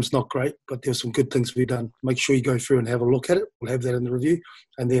outcome's not great, but there's some good things we've done. Make sure you go through and have a look at it. We'll have that in the review,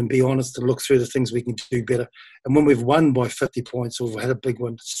 and then be honest and look through the things we can do better. And when we've won by 50 points or we've had a big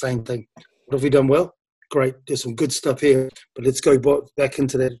one, same thing. What have we done well? Great. There's some good stuff here, but let's go back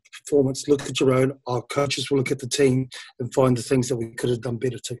into that performance. Look at your own. Our coaches will look at the team and find the things that we could have done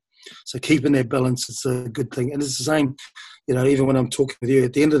better too. So keeping that balance is a good thing. And it's the same, even when I'm talking with you,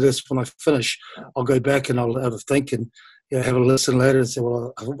 at the end of this, when I finish, I'll go back and I'll have a think and have a listen later and say,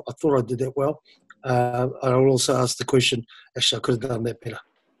 well, I thought I did that well. I'll also ask the question, actually, I could have done that better.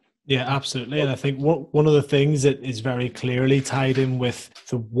 Yeah, absolutely. And I think one of the things that is very clearly tied in with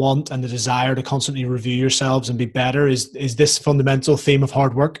the want and the desire to constantly review yourselves and be better is this fundamental theme of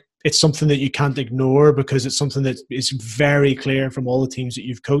hard work. It's something that you can't ignore, because it's something that is very clear from all the teams that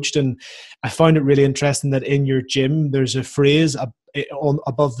you've coached. And I found it really interesting that in your gym, there's a phrase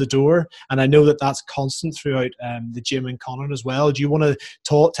above the door. And I know that that's constant throughout the gym in Connacht as well. Do you want to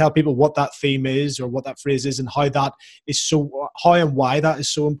tell people what that theme is, or what that phrase is, and how and why that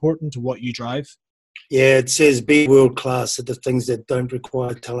is so important to what you drive? Yeah, it says be world class at the things that don't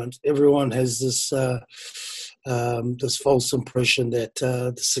require talent. Everyone has this this false impression that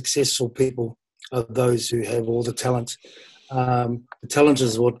the successful people are those who have all the talent. The talent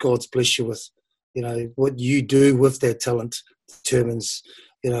is what God's blessed you with. What you do with that talent determines,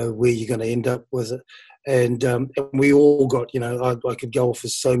 where you're going to end up with it. And we all got, I could go off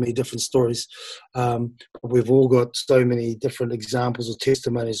with so many different stories. But we've all got so many different examples or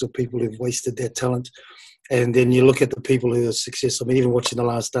testimonies of people who've wasted their talent. And then you look at the people who are successful. I mean, even watching The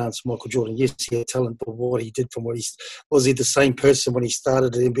Last Dance, Michael Jordan, yes, he had talent, but what he did was he the same person when he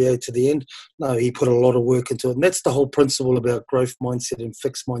started the NBA to the end? No, he put a lot of work into it. And that's the whole principle about growth mindset and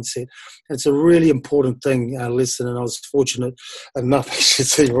fixed mindset. And it's a really important thing, lesson. And I was fortunate enough, I should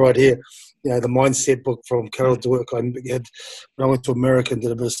say, right here, the mindset book from Carol Dweck. When I went to America and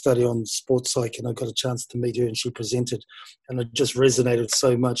did a bit of study on sports psych, and I got a chance to meet her and she presented, and it just resonated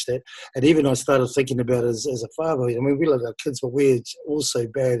so much that, and even I started thinking about it as a father. I mean, we love our kids, but we're also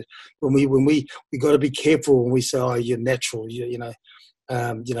bad when we got to be careful when we say, oh, you're natural, you're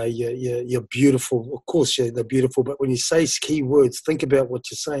beautiful. Of course, they're beautiful, but when you say key words, think about what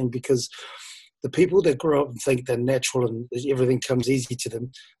you're saying, because the people that grow up and think they're natural and everything comes easy to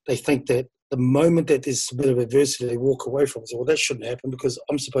them, they think that the moment that there's a bit of adversity, they walk away from it. Say, well, that shouldn't happen because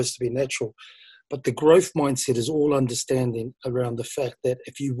I'm supposed to be natural. But the growth mindset is all understanding around the fact that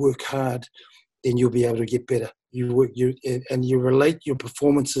if you work hard, then you'll be able to get better. You relate your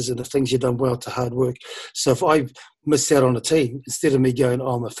performances and the things you've done well to hard work. So if I've missed out on a team, instead of me going,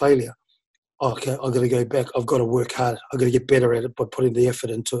 oh, I'm a failure, okay, I've got to go back. I've got to work hard. I've got to get better at it by putting the effort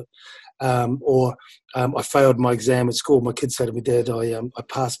into it. I failed my exam at school. My kids say to me, Dad, I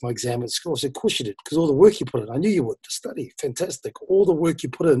passed my exam at school. I said, of course you did, because all the work you put in. I knew you would. To study, fantastic. All the work you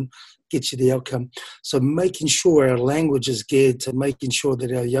put in gets you the outcome. So making sure our language is geared to making sure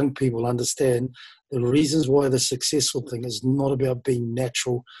that our young people understand the reasons why the successful thing is not about being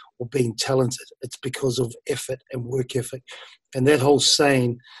natural or being talented. It's because of effort and work ethic. And that whole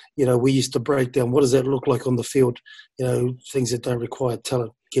saying, we used to break down, what does that look like on the field? Things that don't require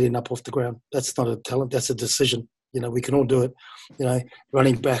talent, getting up off the ground. That's not a talent, that's a decision. We can all do it.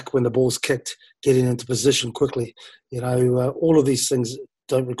 Running back when the ball's kicked, getting into position quickly. All of these things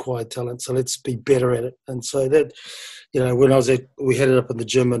don't require talent. So let's be better at it. And so that, when we had it up in the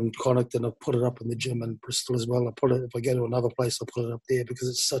gym in Connacht, and I put it up in the gym in Bristol as well. If I go to another place, I'll put it up there, because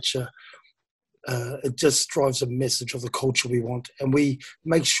it's such it just drives a message of the culture we want. And we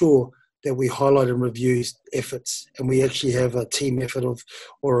make sure that we highlight and review efforts, and we actually have a team effort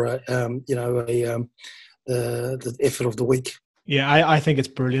the effort of the week. Yeah, I think it's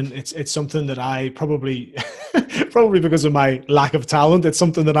brilliant. It's something that I probably because of my lack of talent, it's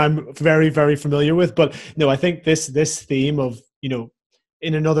something that I'm very, very familiar with. But no, I think this theme of,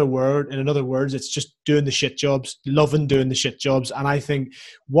 in other words, it's just doing the shit jobs, loving doing the shit jobs. And I think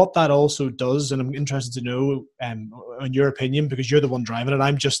what that also does, and I'm interested to know on your opinion, because you're the one driving it.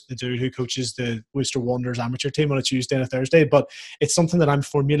 I'm just the dude who coaches the Worcester Wanderers amateur team on a Tuesday and a Thursday. But it's something that I'm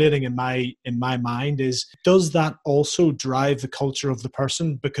formulating in my mind is, does that also drive the culture of the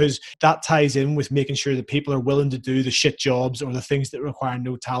person? Because that ties in with making sure that people are willing to do the shit jobs or the things that require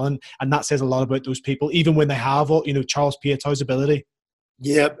no talent. And that says a lot about those people, even when they have all, Charles Piutau's ability.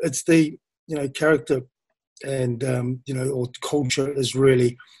 Yeah, it's the character and or culture is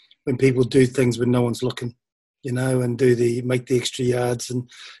really when people do things when no one's looking, and make the extra yards, and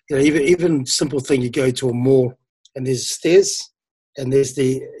even simple thing, you go to a mall and there's stairs and there's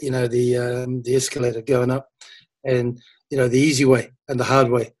the escalator going up, and the easy way and the hard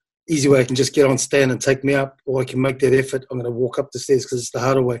way. Easy way, I can just get on stand and take me up, or I can make that effort. I'm going to walk up the stairs because it's the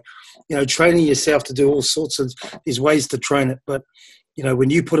harder way. Training yourself to do all sorts of these ways to train it, but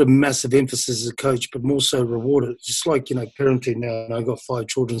when you put a massive emphasis as a coach, but more so reward it, just like, parenting now, and I've got 5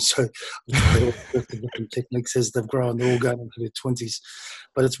 children, so I've all sorts of different techniques as they've grown. They're all going into their 20s.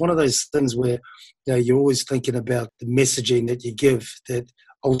 But it's one of those things where, you're always thinking about the messaging that you give, that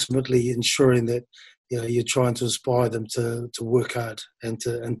ultimately ensuring that, you're trying to inspire them to work hard and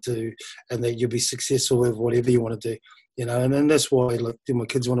that you'll be successful with whatever you want to do, and then that's why, like, do my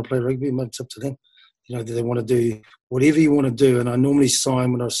kids want to play rugby? It's up to them. Do they want to do whatever you want to do? And I normally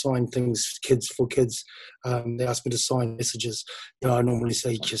when I sign things, for kids, they ask me to sign messages. I normally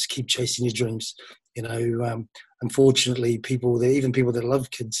say, just keep chasing your dreams. Unfortunately, even people that love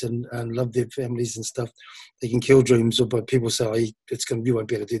kids and love their families and stuff, they can kill dreams. But people say, you won't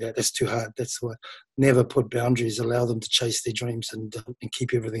be able to do that. That's too hard. That's why. Never put boundaries. Allow them to chase their dreams and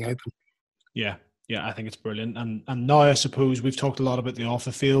keep everything open. Yeah. Yeah, I think it's brilliant. And now I suppose we've talked a lot about the off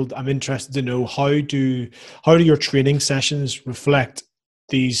the field. I'm interested to know, how do your training sessions reflect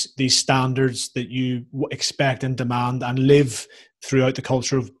these standards that you expect and demand and live throughout the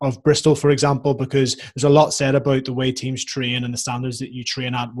culture of Bristol, for example? Because there's a lot said about the way teams train, and the standards that you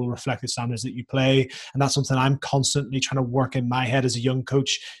train at will reflect the standards that you play. And that's something I'm constantly trying to work in my head as a young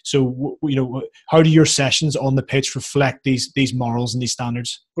coach. So, how do your sessions on the pitch reflect these morals and these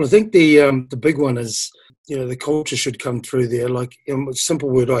standards? Well, I think the big one is, the culture should come through there. Like, a simple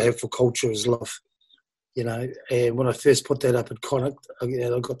word I have for culture is love. And when I first put that up at Connacht,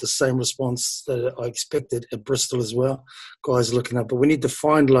 I got the same response that I expected at Bristol as well. Guys looking up, but we need to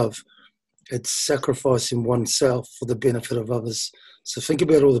find love. It's sacrificing oneself for the benefit of others. So think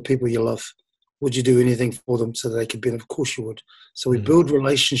about all the people you love. Would you do anything for them so they could benefit? Of course you would. So we build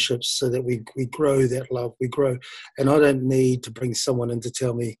relationships so that we grow that love. We grow. And I don't need to bring someone in to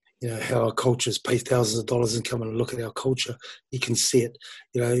tell me, how our cultures, pay thousands of dollars and come and look at our culture. You can see it.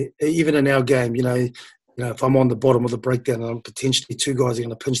 Even in our game, if I'm on the bottom of the breakdown and potentially 2 guys are going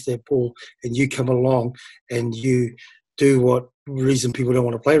to pinch that ball, and you come along and you do what reason people don't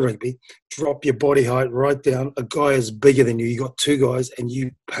want to play rugby, drop your body height right down. A guy is bigger than you. You got 2 guys and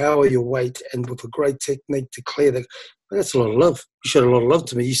you power your weight, and with a great technique to clear that's a lot of love. You showed a lot of love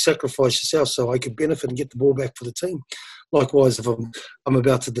to me. You sacrificed yourself so I could benefit and get the ball back for the team. Likewise, if I'm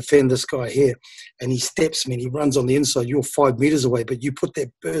about to defend this guy here and he steps me and he runs on the inside, you're 5 meters away, but you put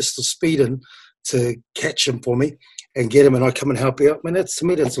that burst of speed in, to catch him for me and get him, and I come and help you out. Man, to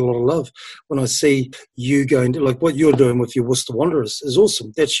me, that's a lot of love. When I see you going to, like what you're doing with your Worcester Wanderers is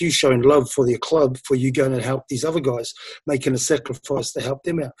awesome. That's you showing love for your club, for you going to help these other guys, making a sacrifice to help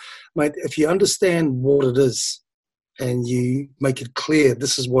them out. Mate, if you understand what it is and you make it clear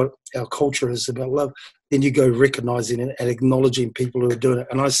this is what our culture is about love, then you go recognizing it and acknowledging people who are doing it.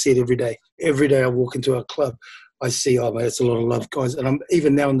 And I see it every day. Every day I walk into our club, I see, oh, man, it's a lot of love, guys. And I'm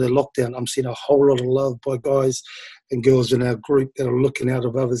even now in the lockdown, I'm seeing a whole lot of love by guys and girls in our group that are looking out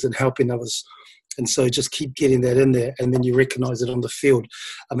of others and helping others. And so just keep getting that in there, and then you recognize it on the field.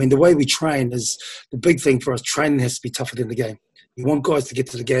 I mean, the way we train is the big thing for us. Training has to be tougher than the game. You want guys to get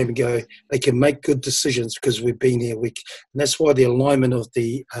to the game and go, they can make good decisions because we've been here. And that's why the alignment of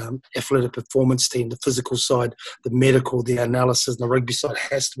the athletic performance team, the physical side, the medical, the analysis, and the rugby side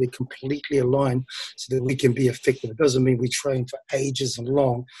has to be completely aligned so that we can be effective. It doesn't mean we train for ages and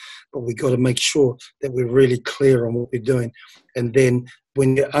long, but we've got to make sure that we're really clear on what we're doing. And then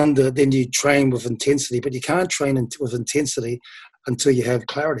when you're under, then you train with intensity, but you can't train with intensity until you have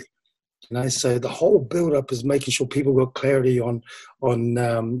clarity. So the whole build-up is making sure people got clarity on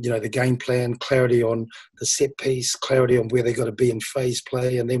the game plan, clarity on the set piece, clarity on where they got to be in phase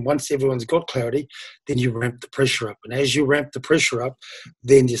play. And then once everyone's got clarity, then you ramp the pressure up. And as you ramp the pressure up,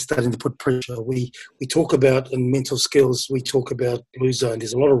 then you're starting to put pressure. We talk about in mental skills, we talk about blue zone.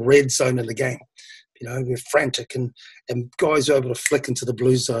 There's a lot of red zone in the game. We're frantic, and guys are able to flick into the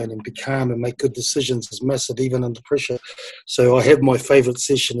blue zone and be calm and make good decisions is massive, even under pressure. So I have my favourite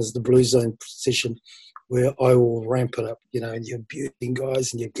session is the blue zone session, where I will ramp it up, and you're abusing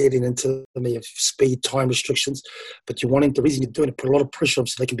guys and you're getting into them, you have speed, time restrictions, but the reason you're doing it, put a lot of pressure on them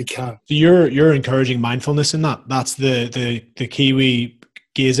so they can be calm. So you're encouraging mindfulness in that. That's the Kiwi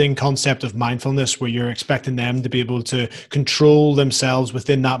gazing concept of mindfulness, where you're expecting them to be able to control themselves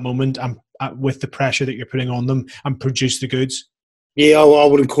within that moment and with the pressure that you're putting on them and produce the goods. Yeah, I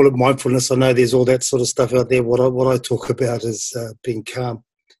wouldn't call it mindfulness. I know there's all that sort of stuff out there. What I talk about is being calm,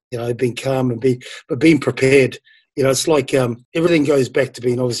 being calm and being prepared. It's like everything goes back to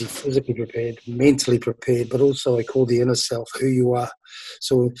being obviously physically prepared, mentally prepared, but also I call the inner self who you are.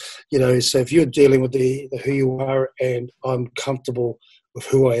 So, so if you're dealing with the who you are, and I'm comfortable with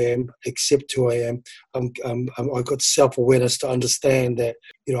who I am, accept who I am. I've got self-awareness to understand that,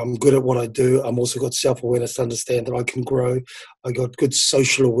 I'm good at what I do. I'm also got self-awareness to understand that I can grow. I got good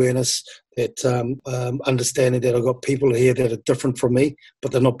social awareness, that understanding that I've got people here that are different from me,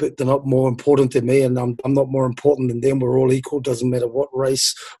 but they're not more important than me, and I'm not more important than them. We're all equal. Doesn't matter what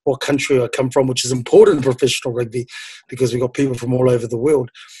race, what country I come from, which is important in professional rugby because we've got people from all over the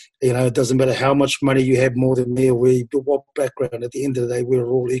world. It doesn't matter how much money you have more than me or what background. At the end of the day, we're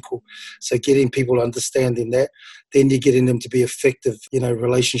all equal. So getting people understanding that, then you're getting them to be effective,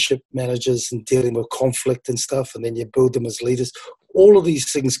 relationship managers and dealing with conflict and stuff, and then you build them as leaders. All of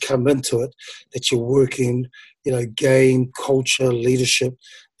these things come into it that you're working, game, culture, leadership,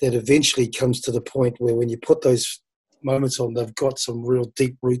 that eventually comes to the point where when you put those moments on, they've got some real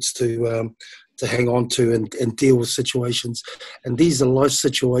deep roots to hang on to and deal with situations. And these are life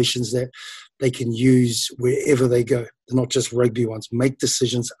situations that they can use wherever they go. They're not just rugby ones. Make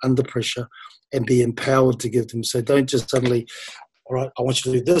decisions under pressure and be empowered to give them. So don't just suddenly, all right, I want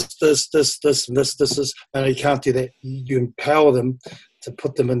you to do this, and you can't do that. You empower them to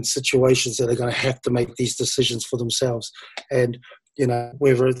put them in situations that they're going to have to make these decisions for themselves. And,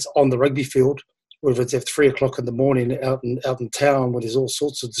 whether it's on the rugby field, whether it's at 3 o'clock in the morning out in town where there's all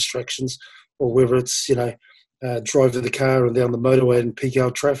sorts of distractions, or whether it's, driving the car and down the motorway in peak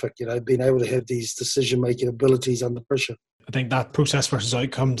hour traffic, being able to have these decision-making abilities under pressure. I think that process versus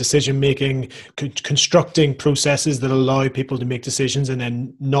outcome, decision-making, constructing processes that allow people to make decisions, and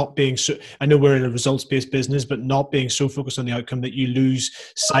then not being so, I know we're in a results-based business, but not being so focused on the outcome that you lose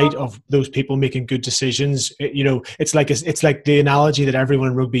sight of those people making good decisions. It's like the analogy that everyone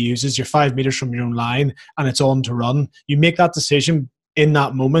in rugby uses. You're 5 meters from your own line and it's on to run. You make that decision in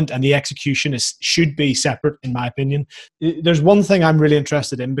that moment, and the execution should be separate, in my opinion. There's one thing I'm really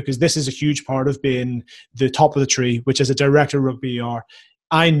interested in, because this is a huge part of being the top of the tree, which as a director of rugby you are.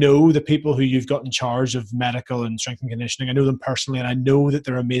 I know the people who you've got in charge of medical and strength and conditioning. I know them personally, and I know that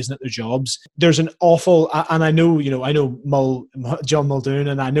they're amazing at their jobs. There's an awful, and I know John Muldoon,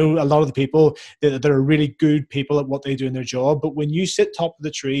 and I know a lot of the people that are really good people at what they do in their job. But when you sit top of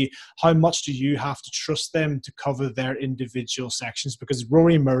the tree, how much do you have to trust them to cover their individual sections? Because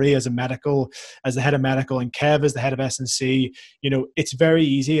Rory Murray as the head of medical, and Kev as the head of S&C, it's very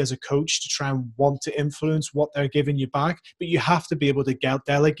easy as a coach to try and want to influence what they're giving you back, but you have to be able to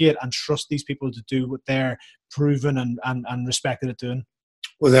delegate and trust these people to do what they're proven and respected at doing.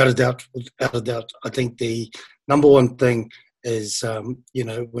 Without a doubt, I think the number one thing is,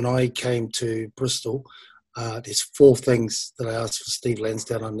 when I came to Bristol, there's 4 things that I asked for Steve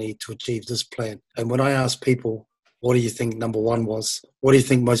Lansdowne I need to achieve this plan. And when I ask people, what do you think number one was? What do you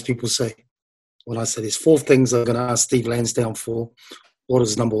think most people say? When I say there's 4 things I'm going to ask Steve Lansdowne for, what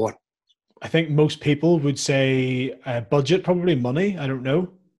is number one? I think most people would say budget, probably money. I don't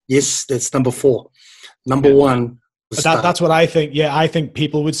know. Yes, that's number 4. Number one. But that's what I think. Yeah, I think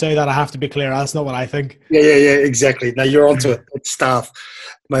people would say that. I have to be clear. That's not what I think. Yeah, exactly. Now you're onto it. It's staff.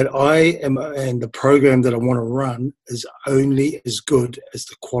 Mate, and the program that I want to run is only as good as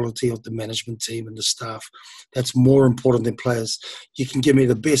the quality of the management team and the staff. That's more important than players. You can give me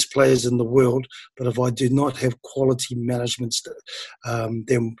the best players in the world, but if I do not have quality management,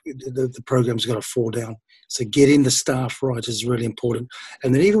 then the program's going to fall down. So getting the staff right is really important.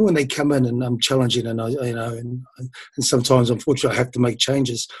 And then even when they come in and I'm challenging, and and sometimes unfortunately I have to make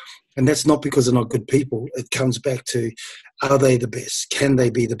changes, and that's not because they're not good people. It comes back to, are they the best? Can they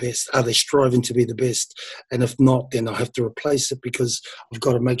be the best? Are they striving to be the best? And if not, then I have to replace it, because I've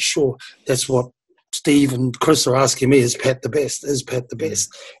got to make sure. That's what Steve and Chris are asking me, is Pat the best? Is Pat the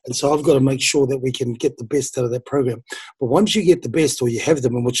best? And so I've got to make sure that we can get the best out of that program. But once you get the best, or you have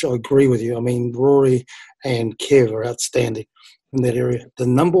them, in which I agree with you, I mean, Rory and Kev are outstanding in that area. The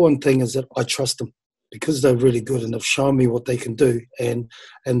number one thing is that I trust them, because they're really good and they've shown me what they can do, and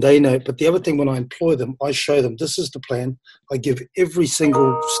they know. But the other thing, when I employ them, I show them this is the plan. I give every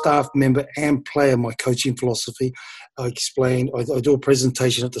single staff member and player my coaching philosophy. I explain, I do a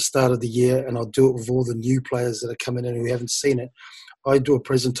presentation at the start of the year, and I'll do it with all the new players that are coming in who haven't seen it. I do a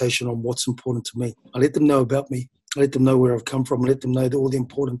presentation on what's important to me. I let them know about me. I let them know where I've come from. I let them know all the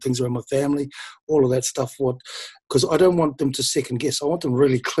important things around my family, all of that stuff. Because I don't want them to second guess. I want them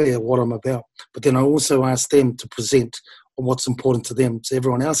really clear what I'm about. But then I also ask them to present on what's important to them, so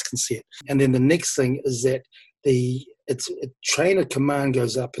everyone else can see it. And then the next thing is that trainer command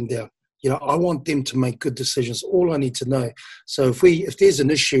goes up and down. I want them to make good decisions. All I need to know. So if there's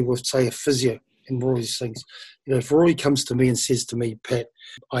an issue with, say, a physio in Rory's things, if Rory comes to me and says to me, Pat,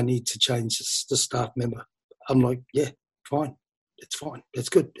 I need to change the staff member, I'm like, yeah, fine. It's fine. It's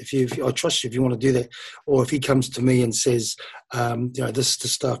good. I trust you if you want to do that. Or if he comes to me and says, the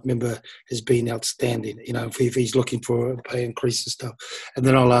staff member has been outstanding, if he's looking for a pay increase and stuff, and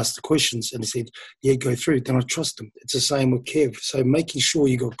then I'll ask the questions, and he said, yeah, go through, then I trust them. It's the same with Kev. So making sure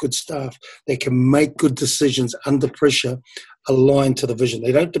you got good staff that can make good decisions under pressure, aligned to the vision.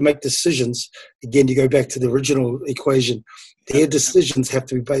 They don't have to make decisions. Again, you go back to the original equation. Their decisions have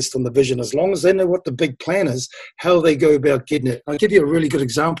to be based on the vision. As long as they know what the big plan is, how they go about getting it. I'll give you a really good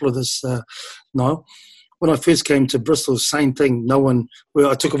example of this, Niall. When I first came to Bristol, same thing.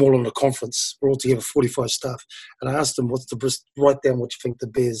 I took them all on a conference. We're all together, 45 staff. And I asked them, write down what you think the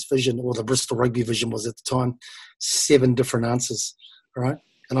Bears vision or the Bristol rugby vision was at the time. 7 different answers, right?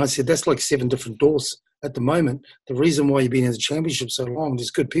 And I said, that's like 7 different doors. At the moment, the reason why you've been in the championship so long, there's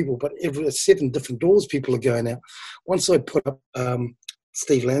good people, but every 7 different doors people are going out. Once I put up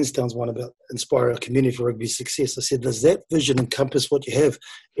Steve Lansdowne's one about inspire our community for rugby success, I said, does that vision encompass what you have?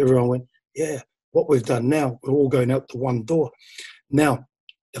 Everyone went, yeah. What we've done now, we're all going out the one door. Now,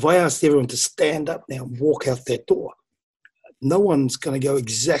 if I asked everyone to stand up now and walk out that door, no one's going to go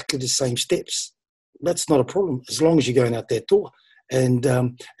exactly the same steps. That's not a problem, as long as you're going out that door. And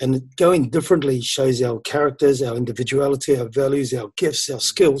going differently shows our characters, our individuality, our values, our gifts, our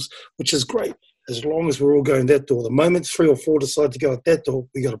skills, which is great. As long as we're all going that door. The moment 3 or 4 decide to go out that door,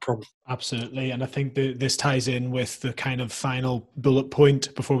 we got a problem. Absolutely. And I think this ties in with the kind of final bullet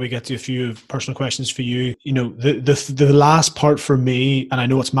point before we get to a few personal questions for you. The last part for me, and I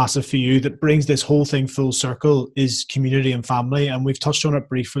know it's massive for you, that brings this whole thing full circle is community and family. And we've touched on it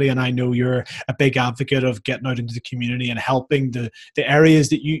briefly. And I know you're a big advocate of getting out into the community and helping the areas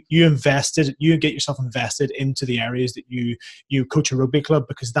that you get yourself invested into, the areas that you coach a rugby club,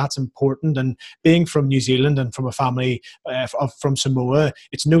 because that's important. And being from New Zealand and from a family from Samoa,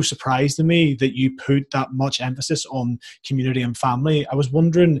 it's no surprise to me that you put that much emphasis on community and family. I was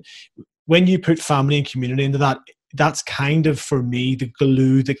wondering, when you put family and community into that, that's kind of, for me, the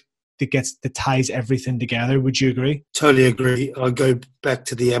glue that ties everything together. Would you agree? Totally agree. I go back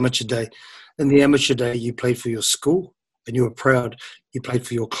to the amateur day. In the amateur day, you played for your school and you were proud. You played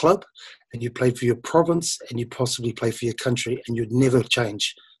for your club and you played for your province and you possibly played for your country, and you'd never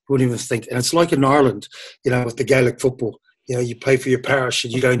change. You wouldn't even think. And it's like in Ireland, with the Gaelic football. You play for your parish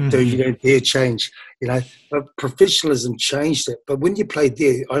and you don't dare change. But professionalism changed it. But when you played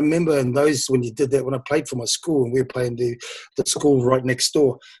there, I remember when you did that, when I played for my school and we were playing the school right next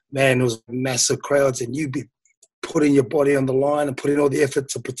door, man, there was massive crowds and you'd be putting your body on the line and putting all the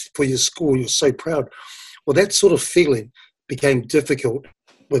effort for your school. You're so proud. Well, that sort of feeling became difficult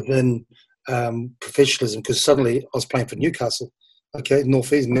within professionalism because suddenly I was playing for Newcastle, okay,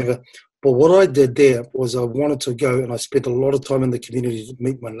 North East, never. But what I did there was I wanted to go and I spent a lot of time in the community to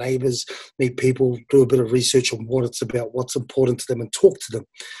meet my neighbours, meet people, do a bit of research on what it's about, what's important to them and talk to them.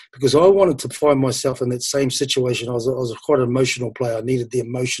 Because I wanted to find myself in that same situation. I was quite an emotional player. I needed the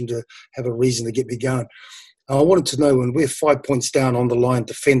emotion to have a reason to get me going. And I wanted to know when we're 5 points down on the line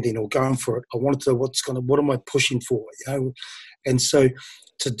defending or going for it, I wanted to know what am I pushing for, you know? And so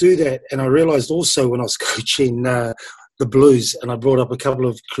to do that, and I realised also when I was coaching the Blues, and I brought up a couple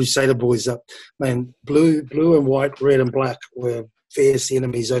of Crusader boys up. Man, blue and white, red and black were fierce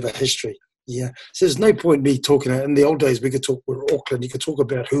enemies over history. Yeah, so there's no point me talking. In the old days, we could talk. We're Auckland. You could talk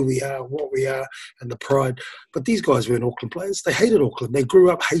about who we are, what we are, and the pride. But these guys weren't Auckland players. They hated Auckland. They grew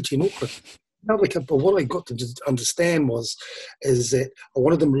up hating Auckland. But what I got them to understand is that I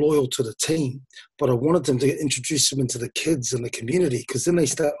wanted them loyal to the team, but I wanted them to introduce them into the kids and the community because then they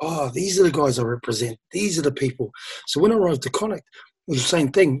start, these are the guys I represent. These are the people. So when I arrived to Connacht, it was the same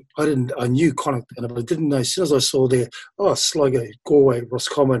thing. I knew Connacht, and I didn't know. As soon as I saw there, Sligo, Galway,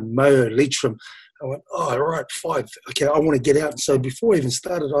 Roscommon, Mayo, Leitrim, I went, all right, 5. Okay, I want to get out. And so before I even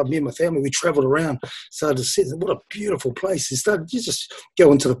started, me and my family, we travelled around, started to see what a beautiful place. You just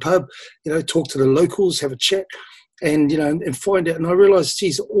go into the pub, you know, talk to the locals, have a chat, and, you know, and find out. And I realised,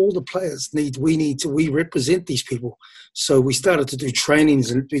 geez, all the players we represent these people. So we started to do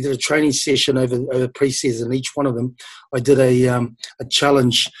trainings, and we did a training session over pre-season. Each one of them, I did a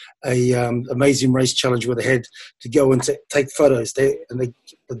challenge, amazing race challenge where they had to go and take photos.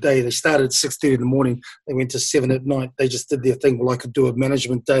 The day they started at 6:30 in the morning, they went to 7 at night. They just did their thing. Well, I could do a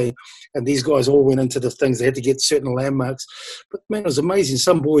management day, and these guys all went into the things. They had to get certain landmarks. But man, it was amazing.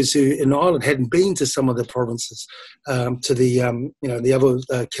 Some boys who in Ireland hadn't been to some of the provinces, to the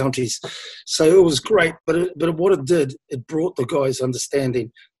other counties. So it was great. But what it did, it brought the guys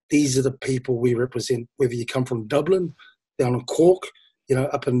understanding these are the people we represent. Whether you come from Dublin, down in Cork, you know,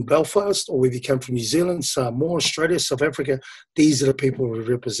 up in Belfast, or whether you come from New Zealand, Samoa, Australia, South Africa, these are the people we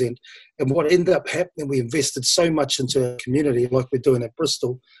represent. And what ended up happening, we invested so much into our community, like we're doing at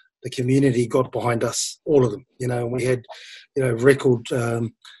Bristol. The community got behind us, all of them. You know, and we had, you know,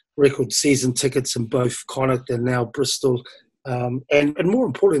 record season tickets in both Connacht and now Bristol. And more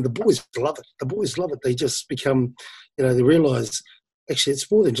importantly, the boys love it. The boys love it. They just become, you know, they realise, actually,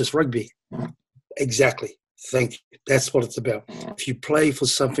 it's more than just rugby. Exactly. Thank you. That's what it's about. If you play for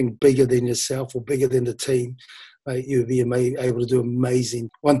something bigger than yourself or bigger than the team, you'll be able to do amazing.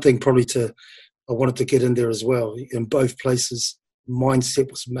 One thing probably I wanted to get in there as well. In both places, mindset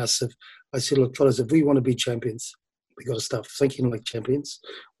was massive. I said, look, fellas, if we want to be champions, we got to start thinking like champions.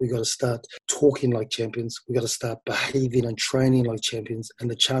 We got to start talking like champions. We got to start behaving and training like champions.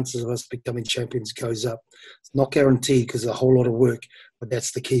 And the chances of us becoming champions goes up. It's not guaranteed because there's a whole lot of work, but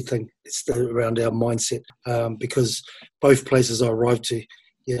that's the key thing. It's around our mindset. Because both places I arrived to,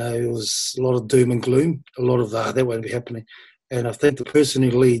 you know, it was a lot of doom and gloom. A lot of that won't be happening. And I think the person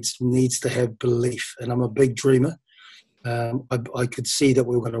who leads needs to have belief. And I'm a big dreamer. I could see that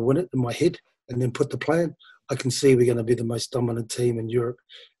we were going to win it in my head and then put the plan. I can see we're going to be the most dominant team in Europe,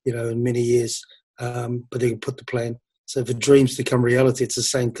 you know, in many years. But they can put the plan. So for dreams to become reality, it's the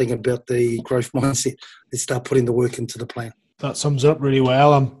same thing about the growth mindset. They start putting the work into the plan. That sums up really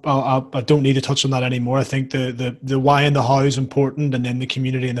well. I don't need to touch on that anymore. I think the why and the how is important, and then the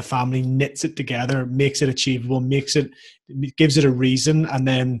community and the family knits it together, makes it achievable, gives it a reason, and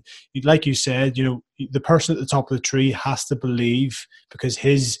then, like you said, you know, the person at the top of the tree has to believe, because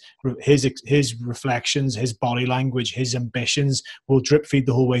his reflections, his body language, his ambitions will drip feed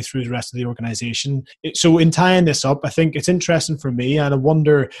the whole way through the rest of the organization. So in tying this up, I think it's interesting for me, and I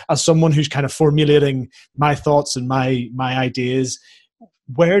wonder, as someone who's kind of formulating my thoughts and my ideas,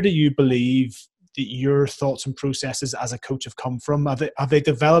 where do you believe that your thoughts and processes as a coach have come from? Have they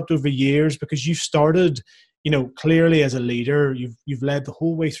developed over years? Because you started, you know, clearly as a leader, you've led the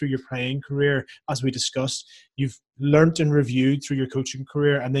whole way through your playing career, as we discussed. You've learnt and reviewed through your coaching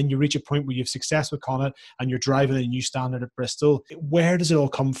career, and then you reach a point where you have success with Connacht and you're driving a new standard at Bristol. Where does it all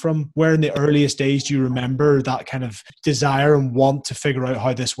come from? Where in the earliest days do you remember that kind of desire and want to figure out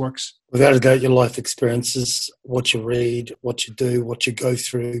how this works? Without a doubt, your life experiences, what you read, what you do, what you go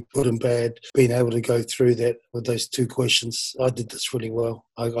through, good and bad, being able to go through that with those two questions. I did this really well.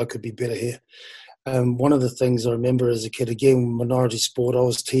 I could be better here. One of the things I remember as a kid, again, minority sport, I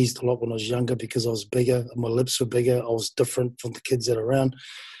was teased a lot when I was younger because I was bigger and my lips were bigger. I was different from the kids that are around.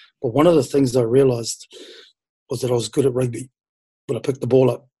 But one of the things I realised was that I was good at rugby. When I picked the ball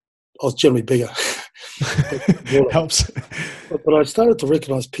up, I was generally bigger. Helps. But I started to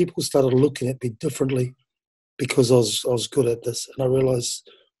recognise people started looking at me differently because I was good at this, and I realised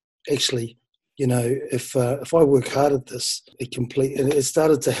actually, if I work hard at this, and it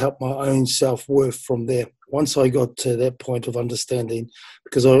started to help my own self-worth from there. Once I got to that point of understanding,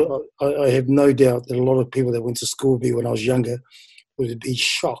 because I have no doubt that a lot of people that went to school with me when I was younger would be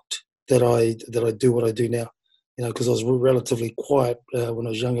shocked that I do what I do now. Because I was relatively quiet when I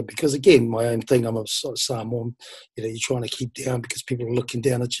was younger. Because again, my own thing, I'm a Samoan. You're trying to keep down because people are looking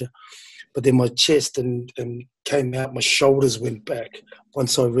down at you. But then my chest and came out, my shoulders went back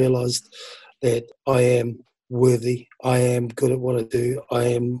once I realised that I am worthy, I am good at what I do,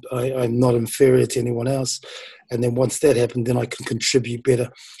 I'm not inferior to anyone else. And then once that happened, then I can contribute better.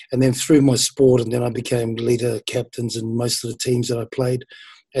 And then through my sport, and then I became leader, captains in most of the teams that I played.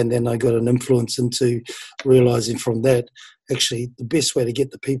 And then I got an influence into realising from that, actually, the best way to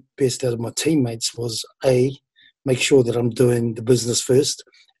get the best out of my teammates was A, make sure that I'm doing the business first,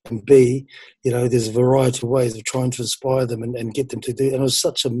 and B, there's a variety of ways of trying to inspire them and get them to do. And it was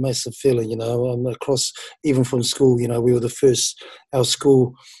such a massive feeling, across, even from school, we were the first, our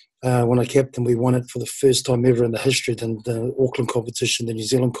school, when I captained, we won it for the first time ever in the history. Then the Auckland competition, the New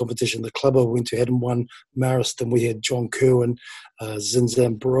Zealand competition, the club I went to hadn't won Marist, and we had John Kerwin,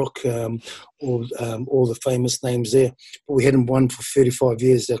 Zinzan Brook, all the famous names there. But we hadn't won for 35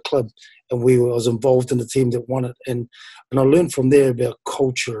 years, our club. And I was involved in the team that won it. And I learned from there about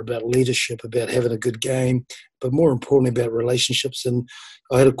culture, about leadership, about having a good game, but more importantly about relationships. And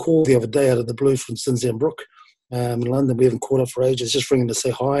I had a call the other day out of the blue from Zinzan Brook in London. We haven't caught up for ages, just ringing to say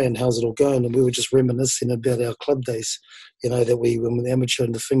hi and how's it all going. And we were just reminiscing about our club days, that we were amateur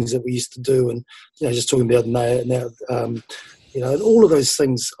and the things that we used to do. And, just talking about now and all of those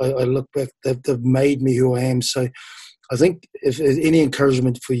things, I look back, they've made me who I am. So I think if any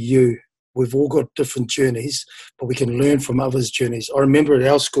encouragement for you, we've all got different journeys, but we can learn from others' journeys. I remember at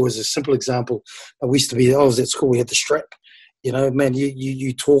our school, as a simple example, I was at school, we had the strap. Man,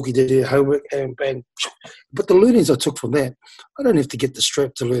 you talk, you did your homework, and bang. But the learnings I took from that, I don't have to get the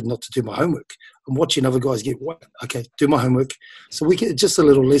strap to learn not to do my homework. I'm watching other guys get whacked. Okay, do my homework. So we get just a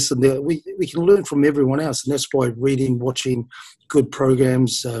little lesson there. We can learn from everyone else, and that's why reading, watching good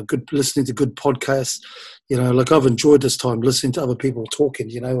programs, listening to good podcasts. I've enjoyed this time listening to other people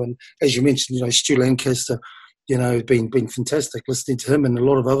talking. And as you mentioned, Stu Lancaster, been fantastic listening to him and a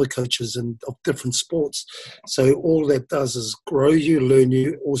lot of other coaches of different sports. So all that does is grow you, learn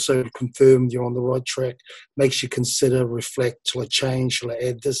you, also confirm you're on the right track, makes you consider, reflect, shall I change, shall I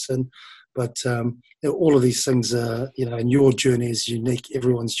add this in? But all of these things are, and your journey is unique,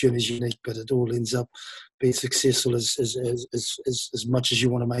 everyone's journey is unique, but it all ends up being successful as much as you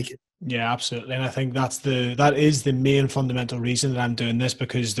want to make it. Yeah, absolutely. And I think that is the main fundamental reason that I'm doing this,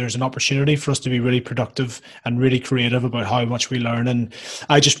 because there's an opportunity for us to be really productive and really creative about how much we learn. And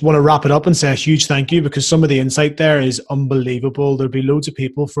I just want to wrap it up and say a huge thank you, because some of the insight there is unbelievable. There'll be loads of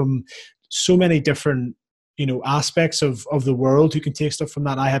people from so many different aspects of the world who can take stuff from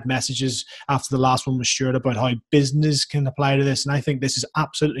that. I had messages after the last one with Stuart about how business can apply to this, and I think this is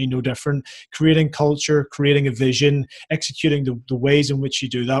absolutely no different. Creating culture, creating a vision, executing the ways in which you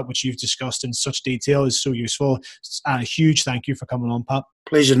do that, which you've discussed in such detail, is so useful. And a huge thank you for coming on, Pat.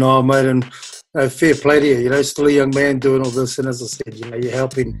 Pleasure, Niall, mate, and fair play to you. Still a young man doing all this, and as I said, you're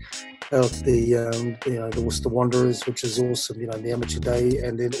helping out the Worcester Wanderers, which is awesome, the amateur day,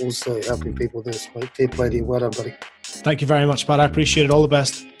 and then also helping people this, mate. Fair play to you. Well done, buddy. Thank you very much, Pat. I appreciate it. All the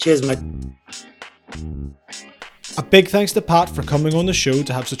best. Cheers, mate. A big thanks to Pat for coming on the show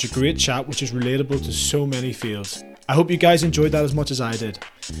to have such a great chat, which is relatable to so many fields. I hope you guys enjoyed that as much as I did.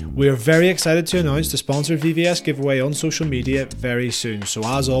 We are very excited to announce the sponsored VVS giveaway on social media very soon. So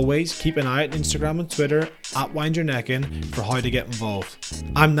as always, keep an eye on Instagram and Twitter at Wind Your Neck In for how to get involved.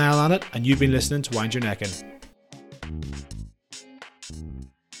 I'm Niall Annett, and you've been listening to Wind Your Neck In.